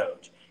 tremendous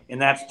coach,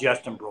 and that's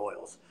Justin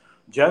Broyles.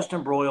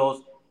 Justin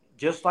Broyles,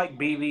 just like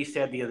BV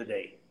said the other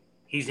day,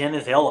 he's in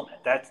his element.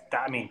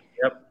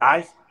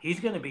 Guys, he's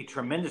going to be a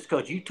tremendous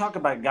coach. You talk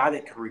about a guy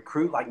that can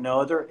recruit like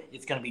no other,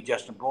 it's going to be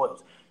Justin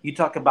Broyles. You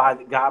talk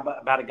about a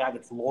guy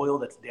that's loyal,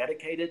 that's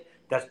dedicated,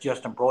 that's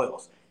Justin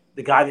Broyles.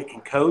 The guy that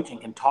can coach and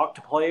can talk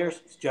to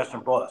players is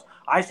Justin Broyles.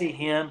 I see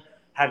him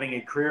having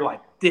a career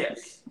like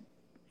this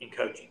in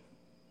coaching.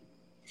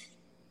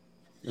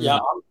 Yeah,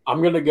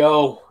 I'm going to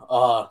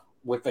go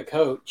with the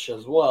coach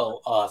as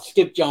well.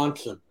 Skip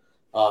Johnson.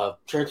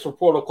 Transfer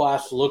portal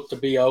class looked to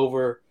be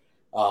over.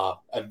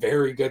 A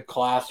very good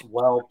class,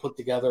 well put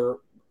together,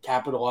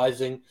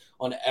 capitalizing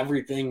on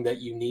everything that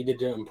you needed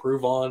to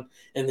improve on.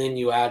 And then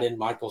you add in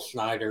Michael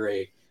Snyder,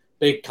 a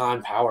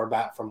big-time power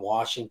bat from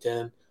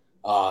Washington.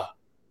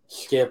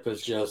 Skip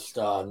is just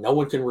no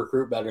one can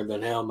recruit better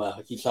than him.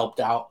 He's helped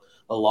out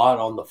a lot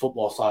on the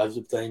football side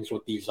of things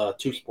with these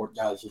two-sport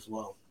guys as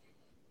well.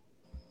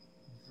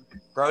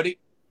 Brody?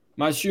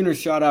 My Sooner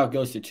shout-out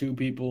goes to 2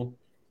 people,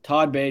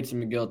 Todd Bates and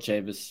Miguel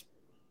Chavis.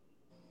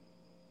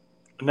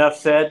 Enough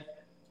said.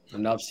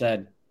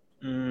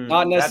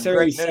 Not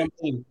necessarily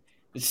something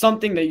It's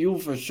something that you'll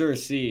for sure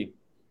see.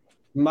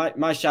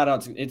 My shout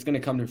out, it's going to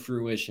come to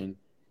fruition.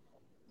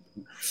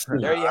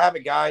 There you have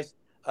it, guys.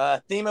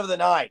 Theme of the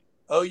night: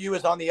 OU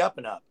is on the up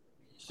and up.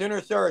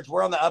 Sooner Surge,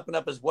 we're on the up and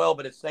up as well,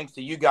 but it's thanks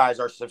to you guys,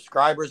 our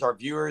subscribers, our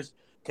viewers.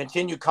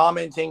 Continue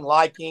commenting,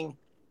 liking,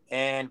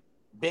 and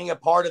being a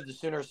part of the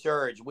Sooner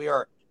Surge. We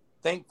are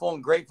thankful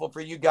and grateful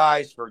for you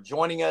guys for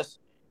joining us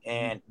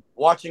and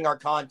watching our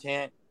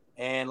content.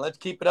 And let's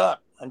keep it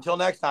up. Until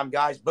next time,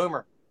 guys.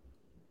 Boomer.